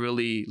going to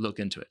really look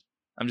into it.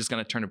 I'm just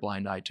going to turn a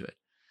blind eye to it.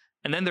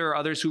 And then there are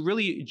others who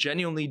really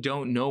genuinely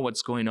don't know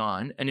what's going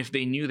on. And if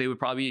they knew, they would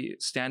probably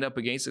stand up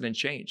against it and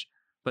change.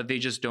 But they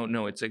just don't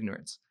know. It's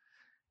ignorance.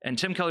 And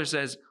Tim Keller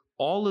says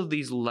all of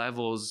these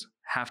levels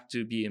have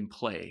to be in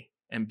play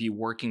and be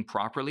working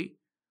properly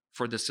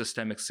for the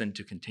systemic sin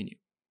to continue.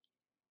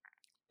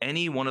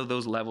 Any one of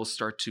those levels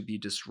start to be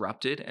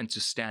disrupted and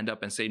to stand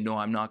up and say, no,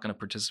 I'm not going to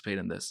participate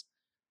in this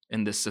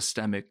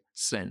systemic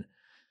sin,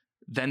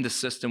 then the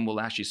system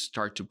will actually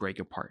start to break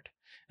apart.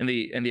 And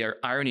the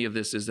irony of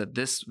this is that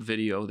this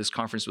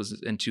conference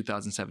was in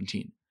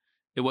 2017.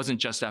 It wasn't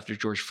just after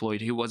George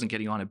Floyd. He wasn't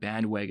getting on a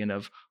bandwagon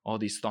of all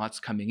these thoughts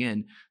coming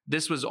in.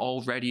 This was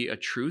already a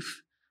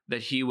truth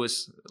that he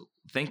was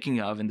thinking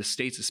of in the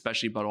States,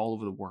 especially, but all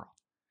over the world,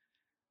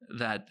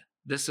 that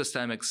this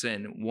systemic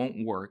sin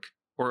won't work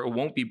or it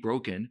won't be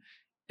broken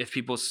if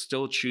people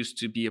still choose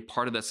to be a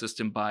part of that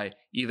system by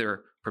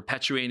either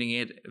perpetuating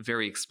it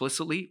very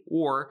explicitly,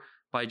 or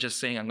by just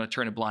saying, I'm going to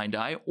turn a blind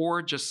eye,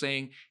 or just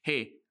saying,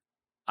 hey,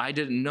 I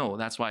didn't know,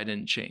 that's why I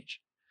didn't change.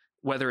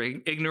 Whether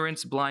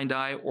ignorance, blind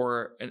eye,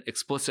 or an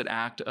explicit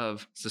act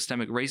of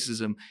systemic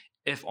racism,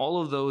 if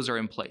all of those are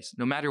in place,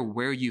 no matter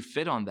where you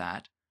fit on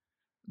that,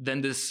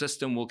 then this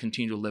system will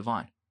continue to live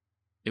on.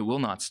 It will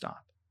not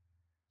stop.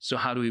 So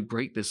how do we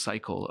break this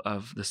cycle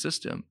of the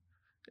system?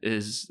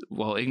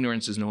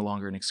 Ignorance is no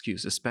longer an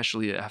excuse,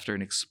 especially after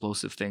an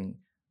explosive thing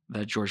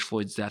that George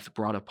Floyd's death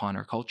brought upon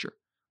our culture.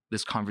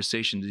 This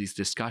conversation, these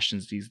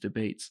discussions, these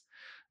debates.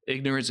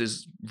 Ignorance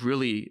is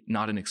really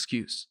not an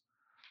excuse,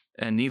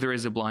 and neither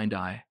is a blind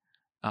eye.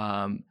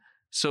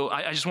 So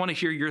I just want to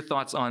hear your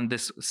thoughts on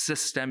this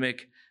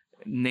systemic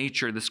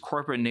nature, this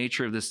corporate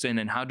nature of the sin,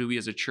 and how do we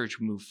as a church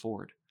move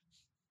forward?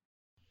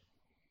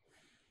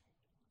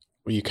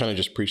 Well, you kind of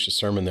just preached a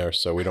sermon there,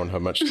 so we don't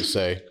have much to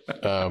say.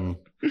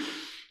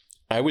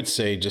 I would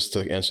say, just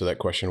to answer that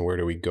question, where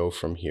do we go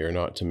from here?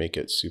 Not to make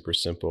it super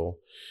simple,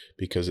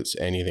 because it's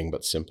anything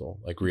but simple.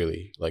 Like,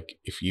 really, like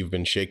if you've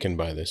been shaken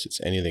by this, it's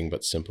anything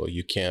but simple.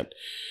 You can't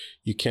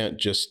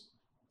just,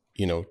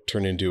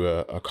 turn into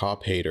a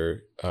cop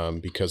hater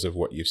because of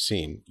what you've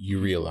seen. You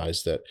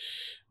realize that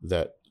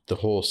the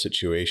whole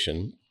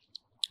situation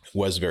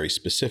was very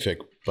specific,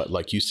 but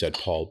like you said,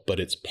 Paul, but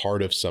it's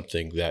part of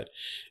something that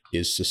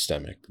is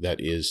systemic,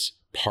 that is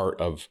part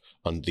of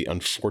the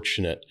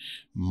unfortunate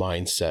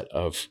mindset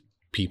of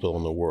people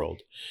in the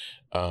world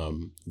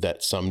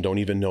that some don't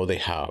even know they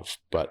have.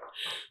 But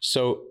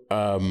so,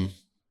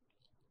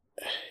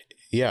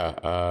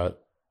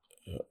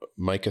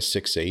 Micah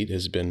 6:8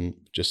 has been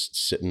just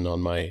sitting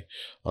on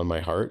my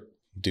heart.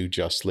 Do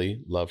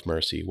justly, love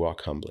mercy,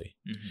 walk humbly.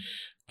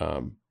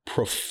 Mm-hmm.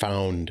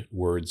 Profound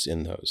words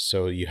in those.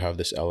 So you have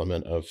this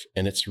element of,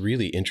 and it's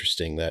really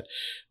interesting that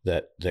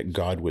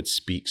God would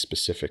speak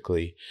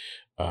specifically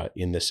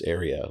in this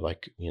area.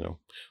 Like,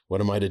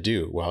 what am I to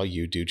do? Well,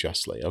 you do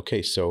justly.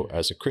 Okay, so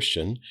as a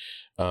Christian,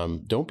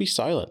 don't be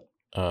silent.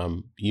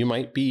 You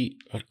might be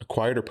a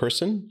quieter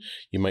person,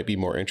 you might be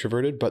more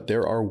introverted, but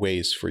there are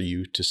ways for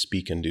you to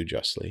speak and do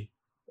justly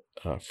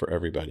for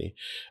everybody.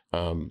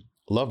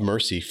 Love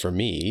mercy, for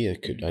me,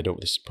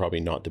 this is probably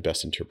not the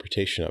best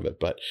interpretation of it,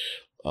 but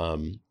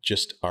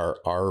just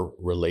our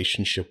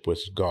relationship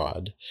with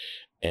God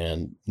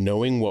and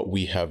knowing what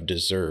we have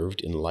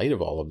deserved in light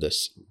of all of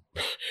this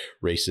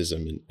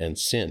racism and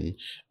sin,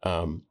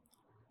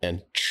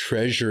 and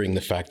treasuring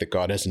the fact that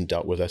God hasn't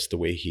dealt with us the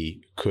way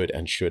he could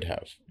and should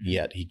have,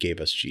 yet he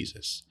gave us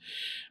Jesus.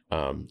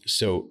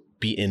 So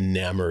be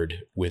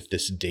enamored with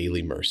this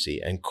daily mercy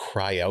and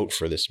cry out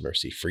for this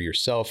mercy for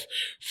yourself,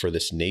 for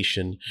this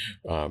nation.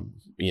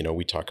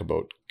 We talk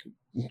about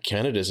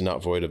Canada is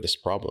not void of this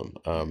problem.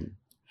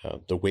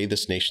 The way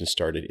this nation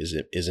started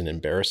is an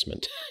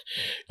embarrassment.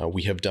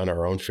 We have done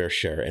our own fair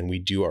share, and we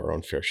do our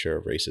own fair share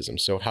of racism.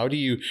 So how do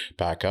you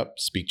back up,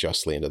 speak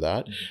justly into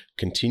that,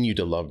 continue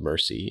to love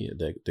mercy,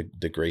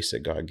 the grace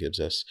that God gives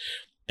us,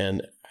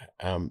 and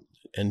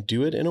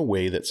do it in a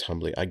way that's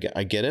humbly. I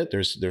get it.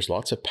 There's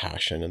lots of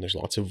passion and there's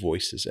lots of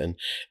voices, and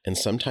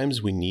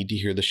sometimes we need to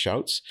hear the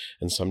shouts,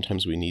 and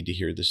sometimes we need to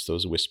hear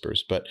those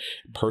whispers. But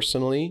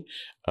personally,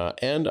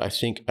 and I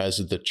think as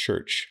the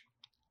church,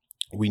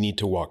 we need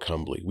to walk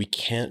humbly. We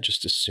can't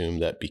just assume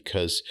that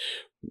because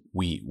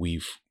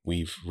we've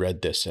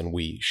read this and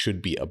we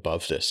should be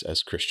above this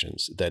as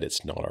Christians, that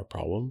it's not our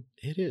problem.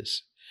 It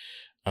is.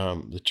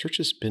 The church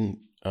has been,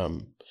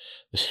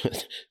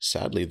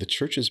 sadly, the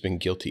church has been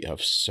guilty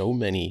of so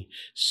many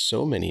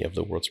of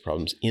the world's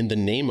problems in the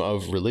name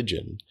of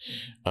religion,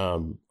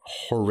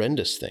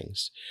 horrendous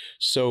things.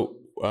 So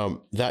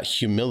that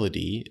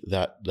humility,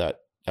 that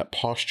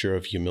posture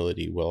of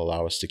humility will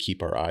allow us to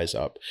keep our eyes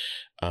up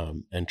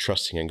and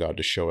trusting in God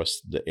to show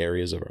us the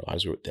areas of our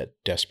lives that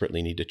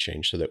desperately need to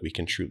change so that we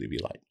can truly be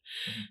light.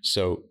 Mm-hmm.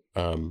 So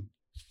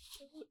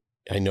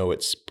I know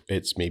it's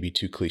maybe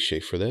too cliche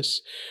for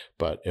this,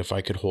 but if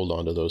I could hold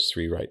on to those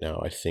three right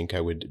now, I think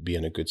I would be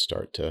in a good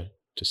start to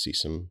see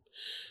some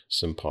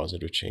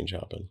positive change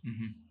happen.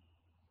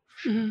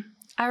 Mm-hmm. Mm-hmm.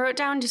 I wrote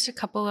down just a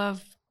couple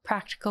of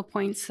practical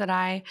points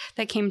that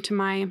came to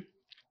my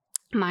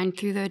mind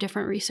through the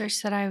different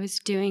research that I was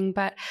doing.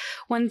 But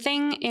one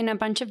thing in a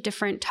bunch of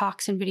different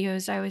talks and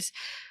videos I was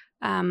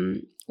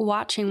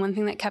watching, one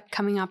thing that kept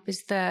coming up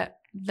is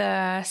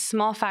the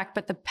small fact,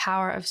 but the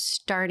power of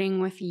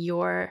starting with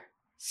your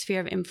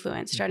sphere of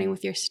influence, starting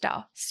with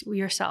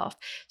yourself,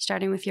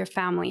 starting with your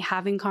family,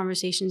 having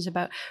conversations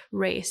about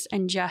race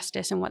and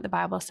justice and what the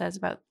Bible says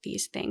about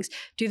these things.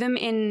 Do them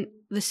in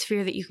the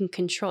sphere that you can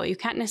control. You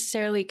can't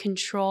necessarily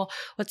control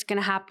what's going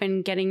to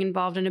happen getting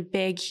involved in a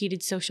big,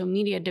 heated social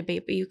media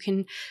debate, but you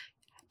can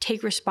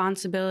take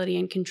responsibility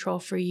and control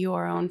for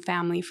your own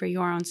family, for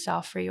your own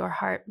self, for your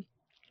heart.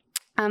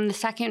 The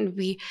second would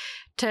be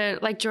to,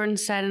 like Jordan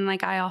said, and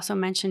like I also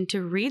mentioned,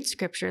 to read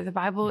scripture. The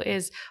Bible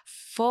is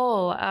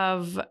full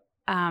of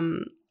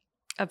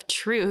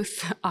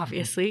truth,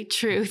 obviously,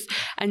 truth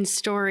and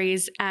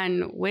stories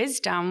and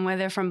wisdom,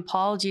 whether from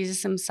Paul,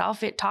 Jesus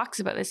himself, it talks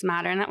about this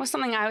matter. And that was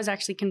something I was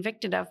actually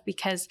convicted of,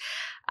 because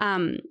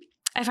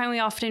I find we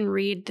often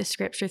read the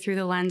scripture through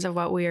the lens of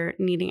what we're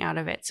needing out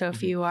of it. So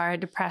if you are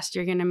depressed,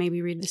 you're going to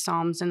maybe read the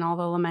Psalms and all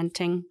the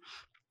lamenting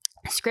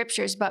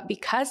scriptures. But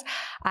because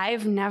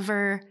I've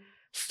never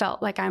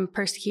felt like I'm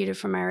persecuted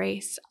for my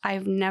race,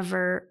 I've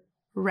never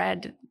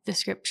read the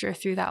scripture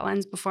through that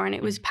lens before. And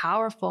it was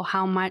powerful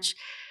how much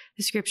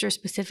the scripture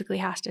specifically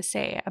has to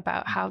say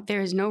about how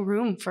there is no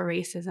room for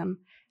racism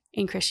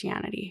in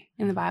Christianity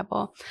in the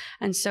Bible.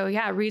 And so,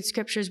 yeah, read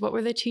scriptures. What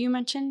were the two you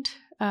mentioned?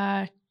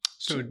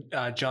 So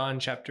John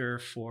chapter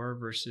 4,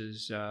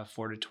 verses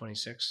 4 to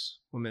 26,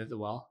 women at the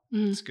well.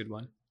 That's a good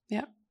one.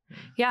 Yeah.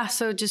 Yeah.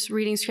 So just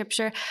reading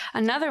scripture.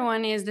 Another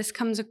one is, this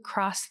comes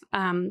across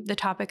the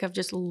topic of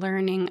just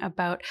learning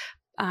about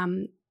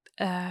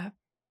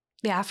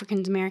the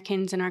African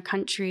Americans in our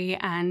country,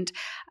 and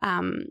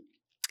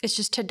it's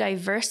just to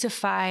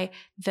diversify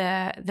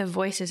the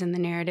voices and the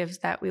narratives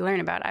that we learn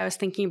about. I was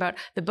thinking about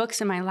the books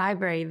in my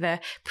library,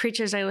 the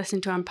preachers I listen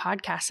to on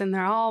podcasts, and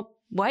they're all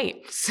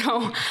white.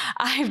 So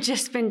I've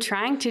just been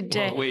trying to...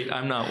 Well, wait,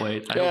 I'm not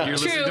white. I hope you're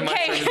listening to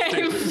my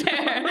sermons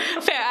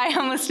too. Fair. I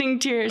am listening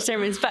to your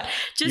sermons, but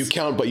just... You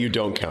count, but you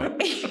don't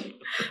count.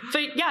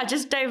 But yeah,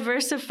 just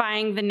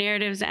diversifying the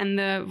narratives and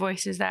the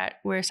voices that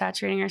we're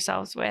saturating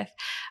ourselves with.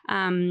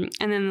 And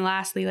then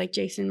lastly, like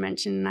Jason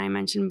mentioned and I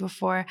mentioned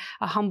before,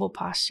 a humble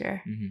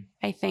posture.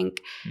 I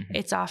think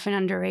it's often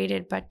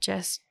underrated, but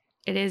just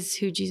it is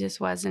who Jesus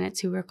was, and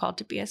it's who we're called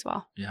to be as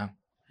well. Yeah.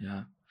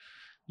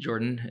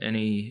 Jordan,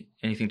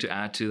 anything to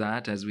add to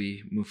that as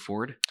we move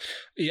forward?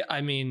 Yeah,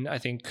 I mean, I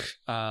think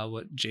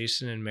what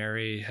Jason and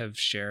Mary have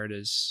shared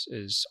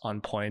is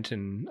on point,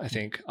 and I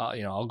think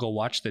I'll go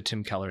watch the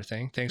Tim Keller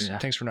thing.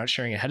 Thanks for not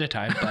sharing ahead of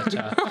time, but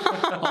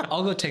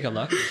I'll go take a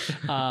look.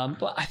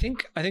 But I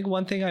think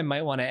one thing I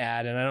might want to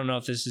add, and I don't know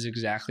if this is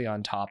exactly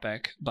on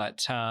topic,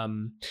 but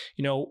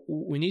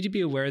we need to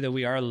be aware that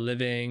we are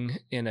living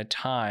in a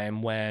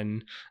time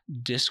when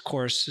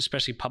discourse,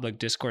 especially public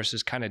discourse,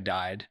 has kind of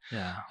died.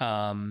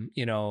 Yeah.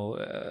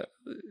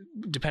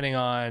 Depending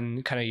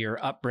on kind of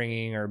your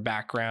upbringing or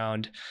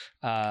background,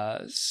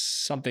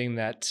 something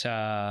that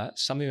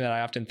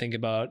I often think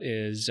about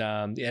is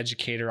the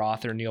educator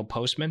author Neil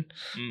Postman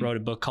wrote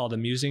a book called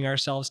Amusing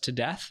Ourselves to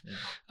Death.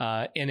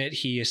 In it,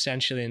 he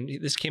essentially, and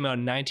this came out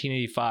in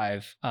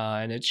 1985,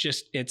 and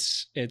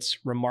it's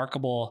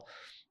remarkable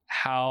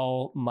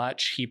how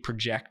much he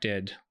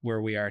projected where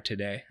we are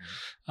today.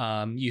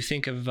 You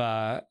think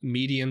of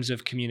mediums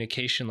of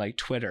communication like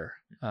Twitter.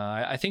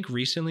 I think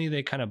recently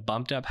they kind of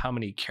bumped up how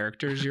many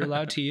characters you're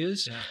allowed to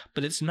use,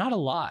 but it's not a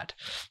lot.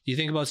 You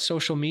think about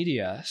social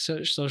media,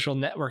 social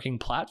networking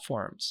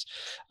platforms.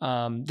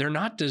 They're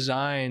not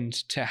designed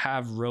to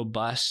have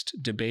robust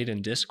debate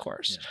and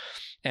discourse.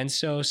 And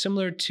so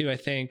similar to, I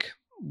think,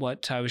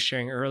 what I was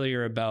sharing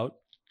earlier about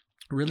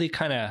really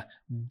kind of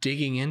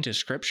digging into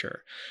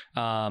scripture.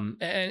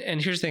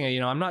 And here's the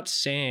thing, I'm not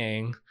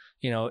saying,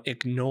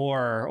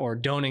 ignore or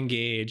don't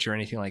engage or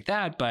anything like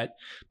that, but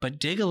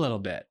dig a little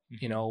bit,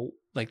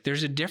 like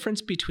there's a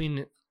difference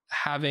between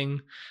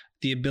having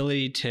the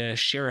ability to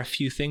share a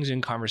few things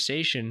in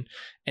conversation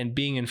and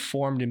being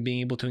informed and being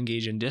able to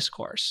engage in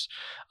discourse.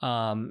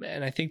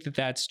 And I think that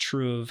that's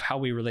true of how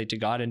we relate to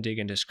God and dig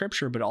into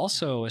scripture, but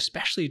also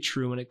especially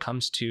true when it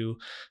comes to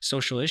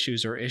social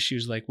issues or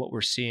issues like what we're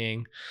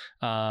seeing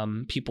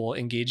people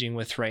engaging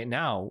with right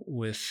now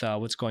with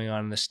what's going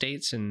on in the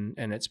States and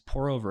its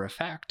pour over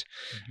effect.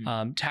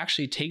 To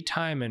actually take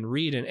time and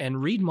read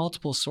and read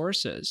multiple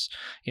sources.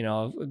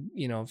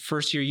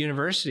 First year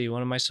university,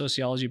 one of my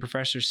sociology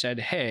professors said,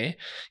 hey,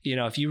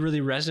 if you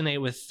really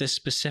resonate with this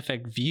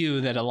specific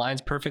view that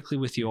aligns perfectly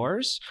with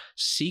yours,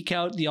 seek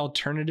out the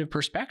alternative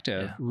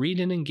perspective, read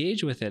and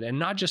engage with it. And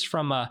not just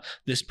from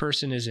this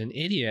person is an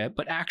idiot,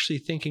 but actually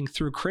thinking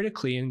through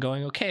critically and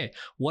going, okay,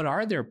 what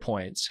are their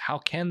points? How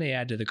can they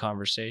add to the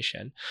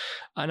conversation?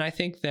 And I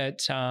think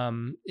that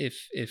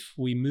if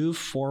we move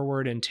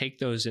forward and take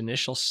those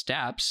initial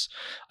steps,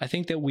 I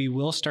think that we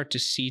will start to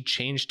see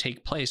change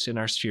take place in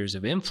our spheres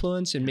of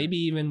influence and maybe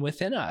even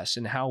within us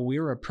and how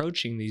we're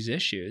approaching these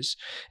issues.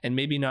 And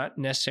maybe not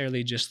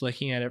necessarily just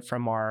looking at it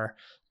from our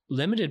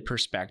limited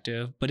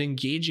perspective, but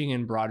engaging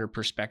in broader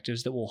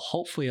perspectives that will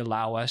hopefully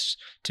allow us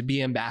to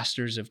be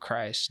ambassadors of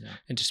Christ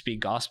and to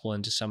speak gospel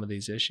into some of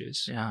these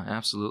issues. Yeah,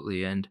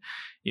 absolutely. And,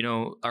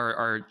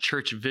 our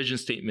church vision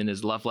statement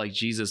is love like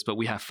Jesus, but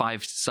we have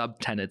 5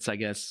 sub-tenets, I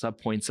guess,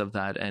 sub-points of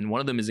that. And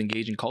one of them is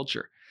engaging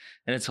culture.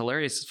 And it's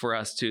hilarious for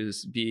us to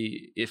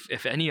be,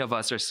 if any of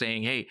us are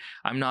saying, hey,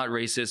 I'm not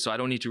racist, so I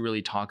don't need to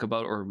really talk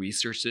about or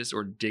research this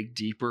or dig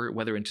deeper,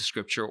 whether into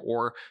scripture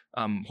or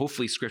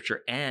hopefully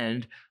scripture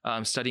and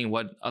studying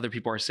what other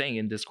people are saying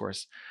in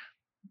discourse.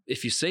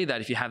 If you say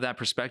that, if you have that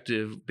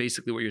perspective,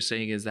 basically what you're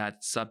saying is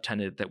that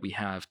subtenet that we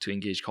have to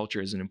engage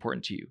culture isn't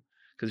important to you.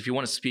 Because if you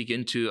want to speak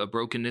into a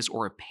brokenness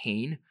or a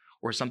pain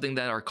or something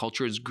that our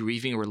culture is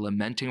grieving or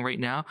lamenting right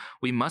now,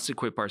 we must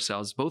equip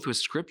ourselves both with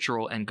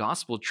scriptural and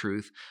gospel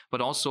truth,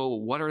 but also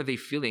what are they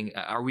feeling?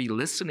 Are we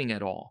listening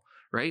at all?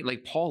 Right?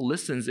 Like Paul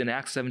listens in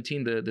Acts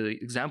 17, the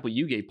example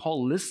you gave,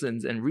 Paul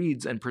listens and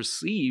reads and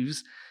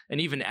perceives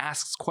and even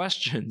asks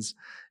questions.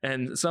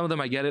 And some of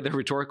them, I get it, they're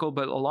rhetorical,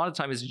 but a lot of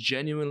time it's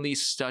genuinely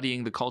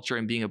studying the culture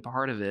and being a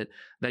part of it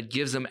that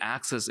gives them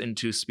access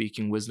into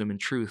speaking wisdom and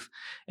truth.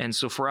 And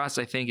so for us,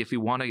 I think if we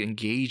want to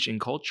engage in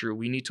culture,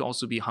 we need to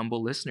also be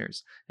humble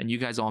listeners. And you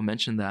guys all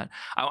mentioned that.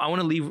 I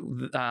want to leave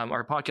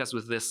our podcast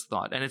with this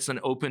thought, and it's an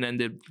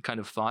open-ended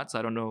kind of thought. So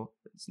I don't know,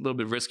 it's a little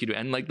bit risky to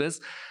end like this.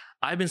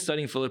 I've been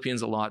studying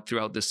Philippians a lot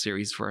throughout this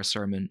series for our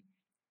sermon.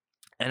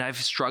 And I've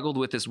struggled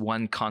with this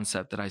one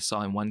concept that I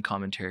saw in one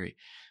commentary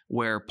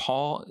where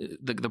Paul,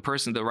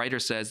 the writer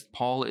says,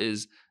 Paul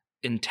is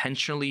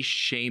intentionally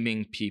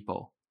shaming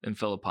people in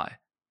Philippi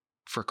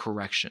for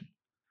correction.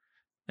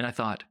 And I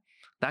thought,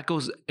 that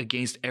goes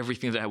against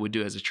everything that I would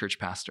do as a church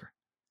pastor,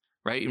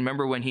 right?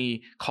 Remember when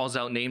he calls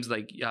out names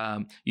like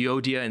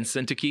Euodia and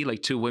Syntyche,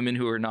 like two women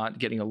who are not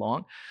getting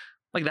along?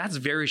 Like that's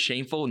very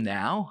shameful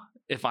now.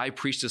 If I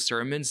preached a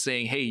sermon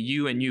saying, hey,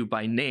 you and you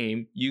by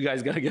name, you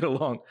guys got to get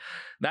along,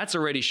 that's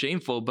already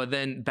shameful. But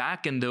then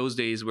back in those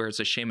days where it's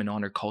a shame and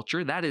honor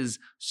culture, that is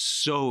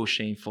so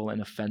shameful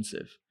and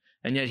offensive.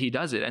 And yet he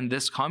does it. And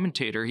this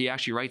commentator, he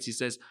actually writes, he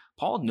says,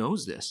 Paul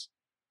knows this.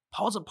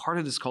 Paul's a part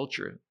of this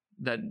culture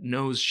that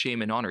knows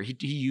shame and honor. He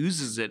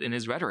uses it in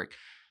his rhetoric,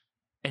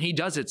 and he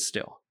does it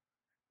still.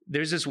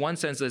 There's this one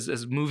sense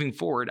as moving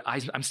forward,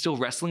 I'm still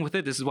wrestling with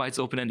it. This is why it's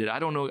open-ended. I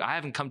don't know. I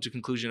haven't come to a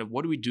conclusion of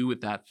what do we do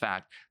with that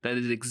fact that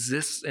it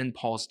exists in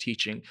Paul's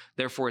teaching.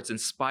 Therefore, it's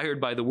inspired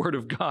by the word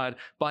of God,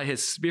 by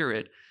his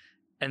spirit.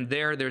 And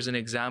there's an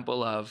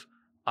example of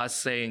us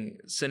saying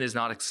sin is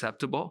not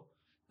acceptable.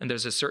 And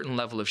there's a certain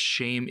level of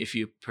shame if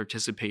you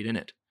participate in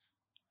it.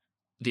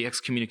 The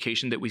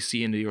excommunication that we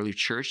see in the early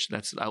church,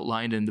 that's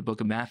outlined in the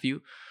book of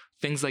Matthew,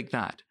 things like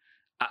that.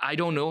 I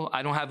don't know.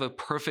 I don't have a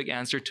perfect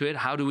answer to it.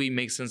 How do we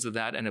make sense of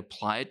that and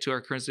apply it to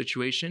our current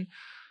situation?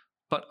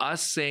 But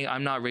us saying,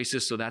 I'm not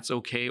racist, so that's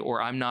okay,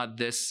 or I'm not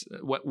this,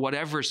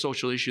 whatever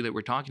social issue that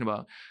we're talking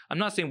about, I'm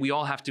not saying we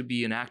all have to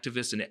be an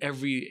activist in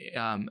every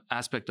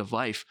aspect of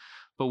life,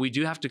 but we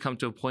do have to come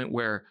to a point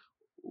where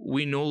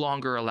we no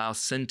longer allow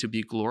sin to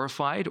be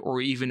glorified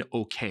or even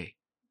okay.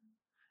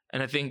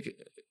 And I think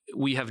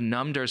we have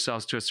numbed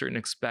ourselves to a certain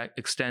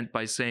extent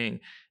by saying,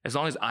 as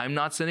long as I'm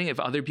not sinning,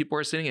 if other people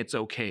are sinning, it's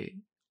okay.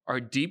 Our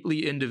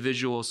deeply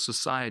individual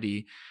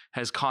society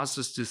has caused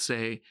us to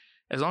say,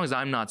 as long as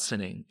I'm not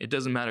sinning, it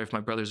doesn't matter if my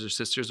brothers or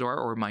sisters are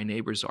or my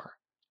neighbors are.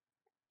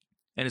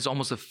 And it's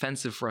almost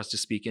offensive for us to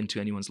speak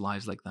into anyone's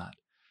lives like that.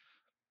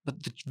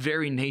 But the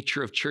very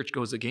nature of church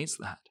goes against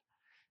that.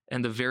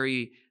 And the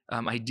very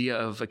idea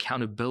of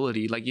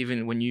accountability, like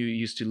even when you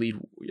used to lead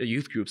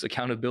youth groups,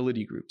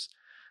 accountability groups,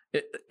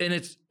 and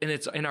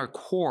it's in our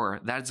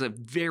core, that's a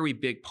very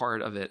big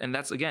part of it. And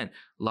that's, again,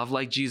 love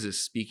like Jesus,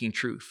 speaking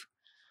truth.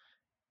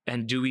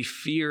 And do we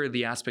fear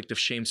the aspect of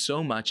shame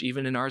so much,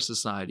 even in our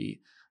society,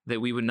 that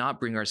we would not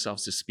bring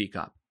ourselves to speak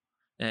up?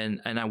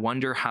 And I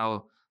wonder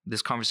how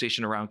this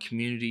conversation around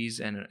communities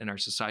and in our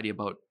society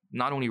about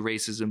not only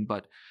racism,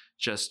 but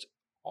just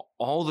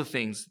all the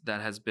things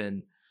that has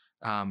been,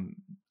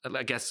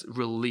 I guess,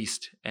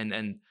 released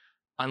and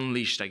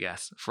unleashed, I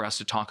guess, for us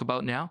to talk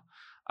about now.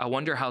 I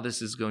wonder how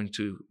this is going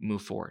to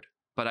move forward.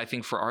 But I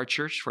think for our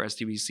church, for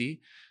STBC,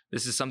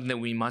 this is something that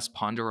we must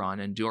ponder on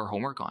and do our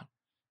homework on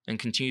and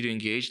continue to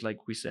engage,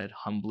 like we said,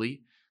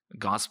 humbly,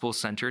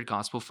 gospel-centered,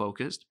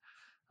 gospel-focused,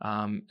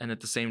 and at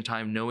the same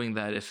time knowing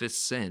that if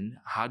it's sin,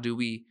 how do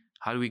we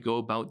go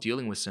about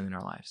dealing with sin in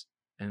our lives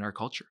and in our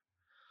culture?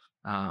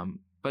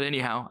 But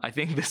anyhow, I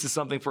think this is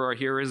something for our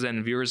hearers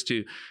and viewers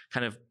to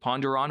kind of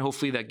ponder on.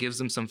 Hopefully that gives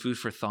them some food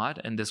for thought,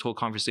 and this whole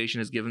conversation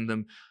has given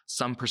them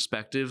some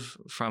perspective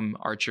from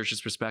our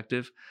church's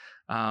perspective.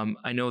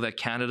 I know that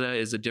Canada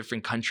is a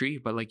different country,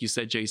 but like you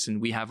said, Jason,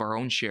 we have our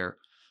own share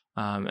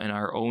and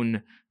our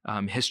own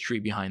history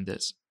behind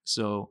this.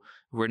 So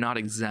we're not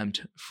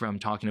exempt from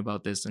talking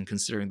about this and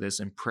considering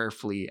this and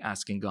prayerfully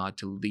asking God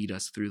to lead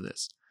us through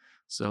this.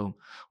 So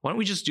why don't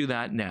we just do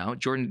that now?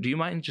 Jordan, do you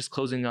mind just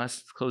closing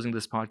this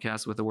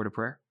podcast with a word of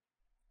prayer?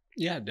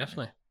 Yeah,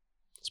 definitely.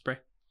 Let's pray.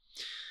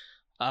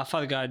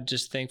 Father God,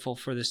 just thankful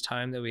for this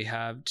time that we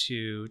have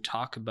to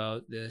talk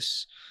about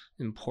this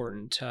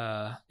important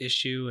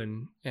issue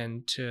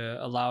and to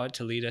allow it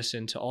to lead us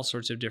into all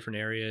sorts of different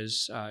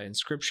areas in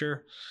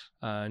Scripture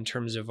in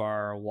terms of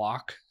our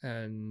walk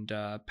and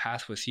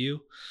path with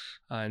you,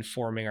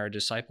 informing our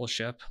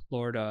discipleship.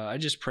 Lord, I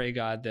just pray,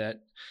 God,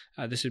 that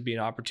this would be an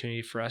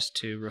opportunity for us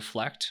to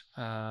reflect,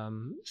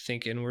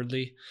 think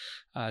inwardly,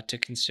 to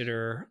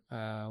consider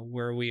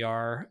where we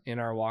are in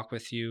our walk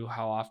with you,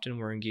 how often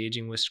we're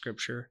engaging with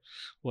Scripture,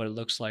 what it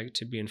looks like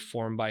to be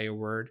informed by your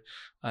word,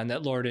 and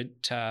that, Lord,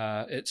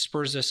 it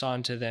spurs us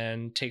on to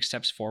then take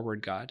steps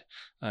forward, God,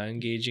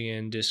 engaging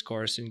in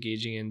discourse,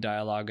 engaging in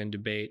dialogue and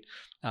debate,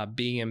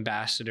 being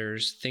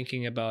ambassadors,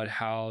 thinking about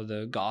how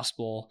the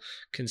gospel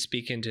can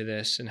speak into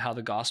this and how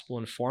the gospel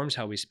informs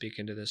how we speak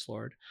into this,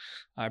 Lord.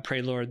 I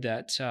pray, Lord,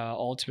 that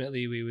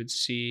ultimately we would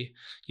see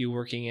you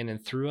working in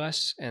and through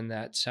us, and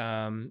that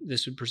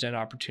this would present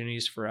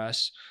opportunities for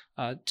us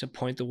to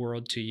point the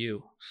world to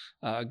you,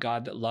 a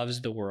God that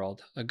loves the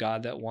world, a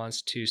God that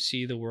wants to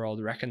see the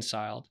world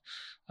reconciled,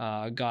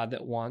 a God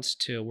that wants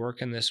to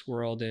work in this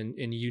world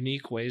in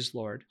unique ways,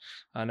 Lord.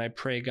 And I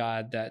pray,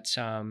 God, that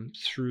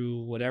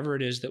through whatever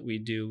it is that we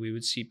do, we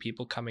would see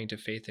people coming to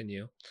faith in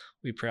you.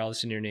 We pray all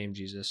this in your name,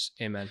 Jesus.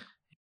 Amen.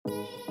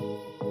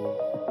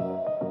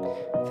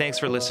 Thanks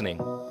for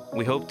listening.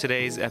 We hope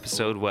today's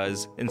episode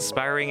was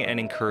inspiring and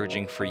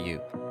encouraging for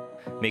you.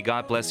 May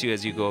God bless you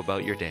as you go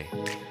about your day.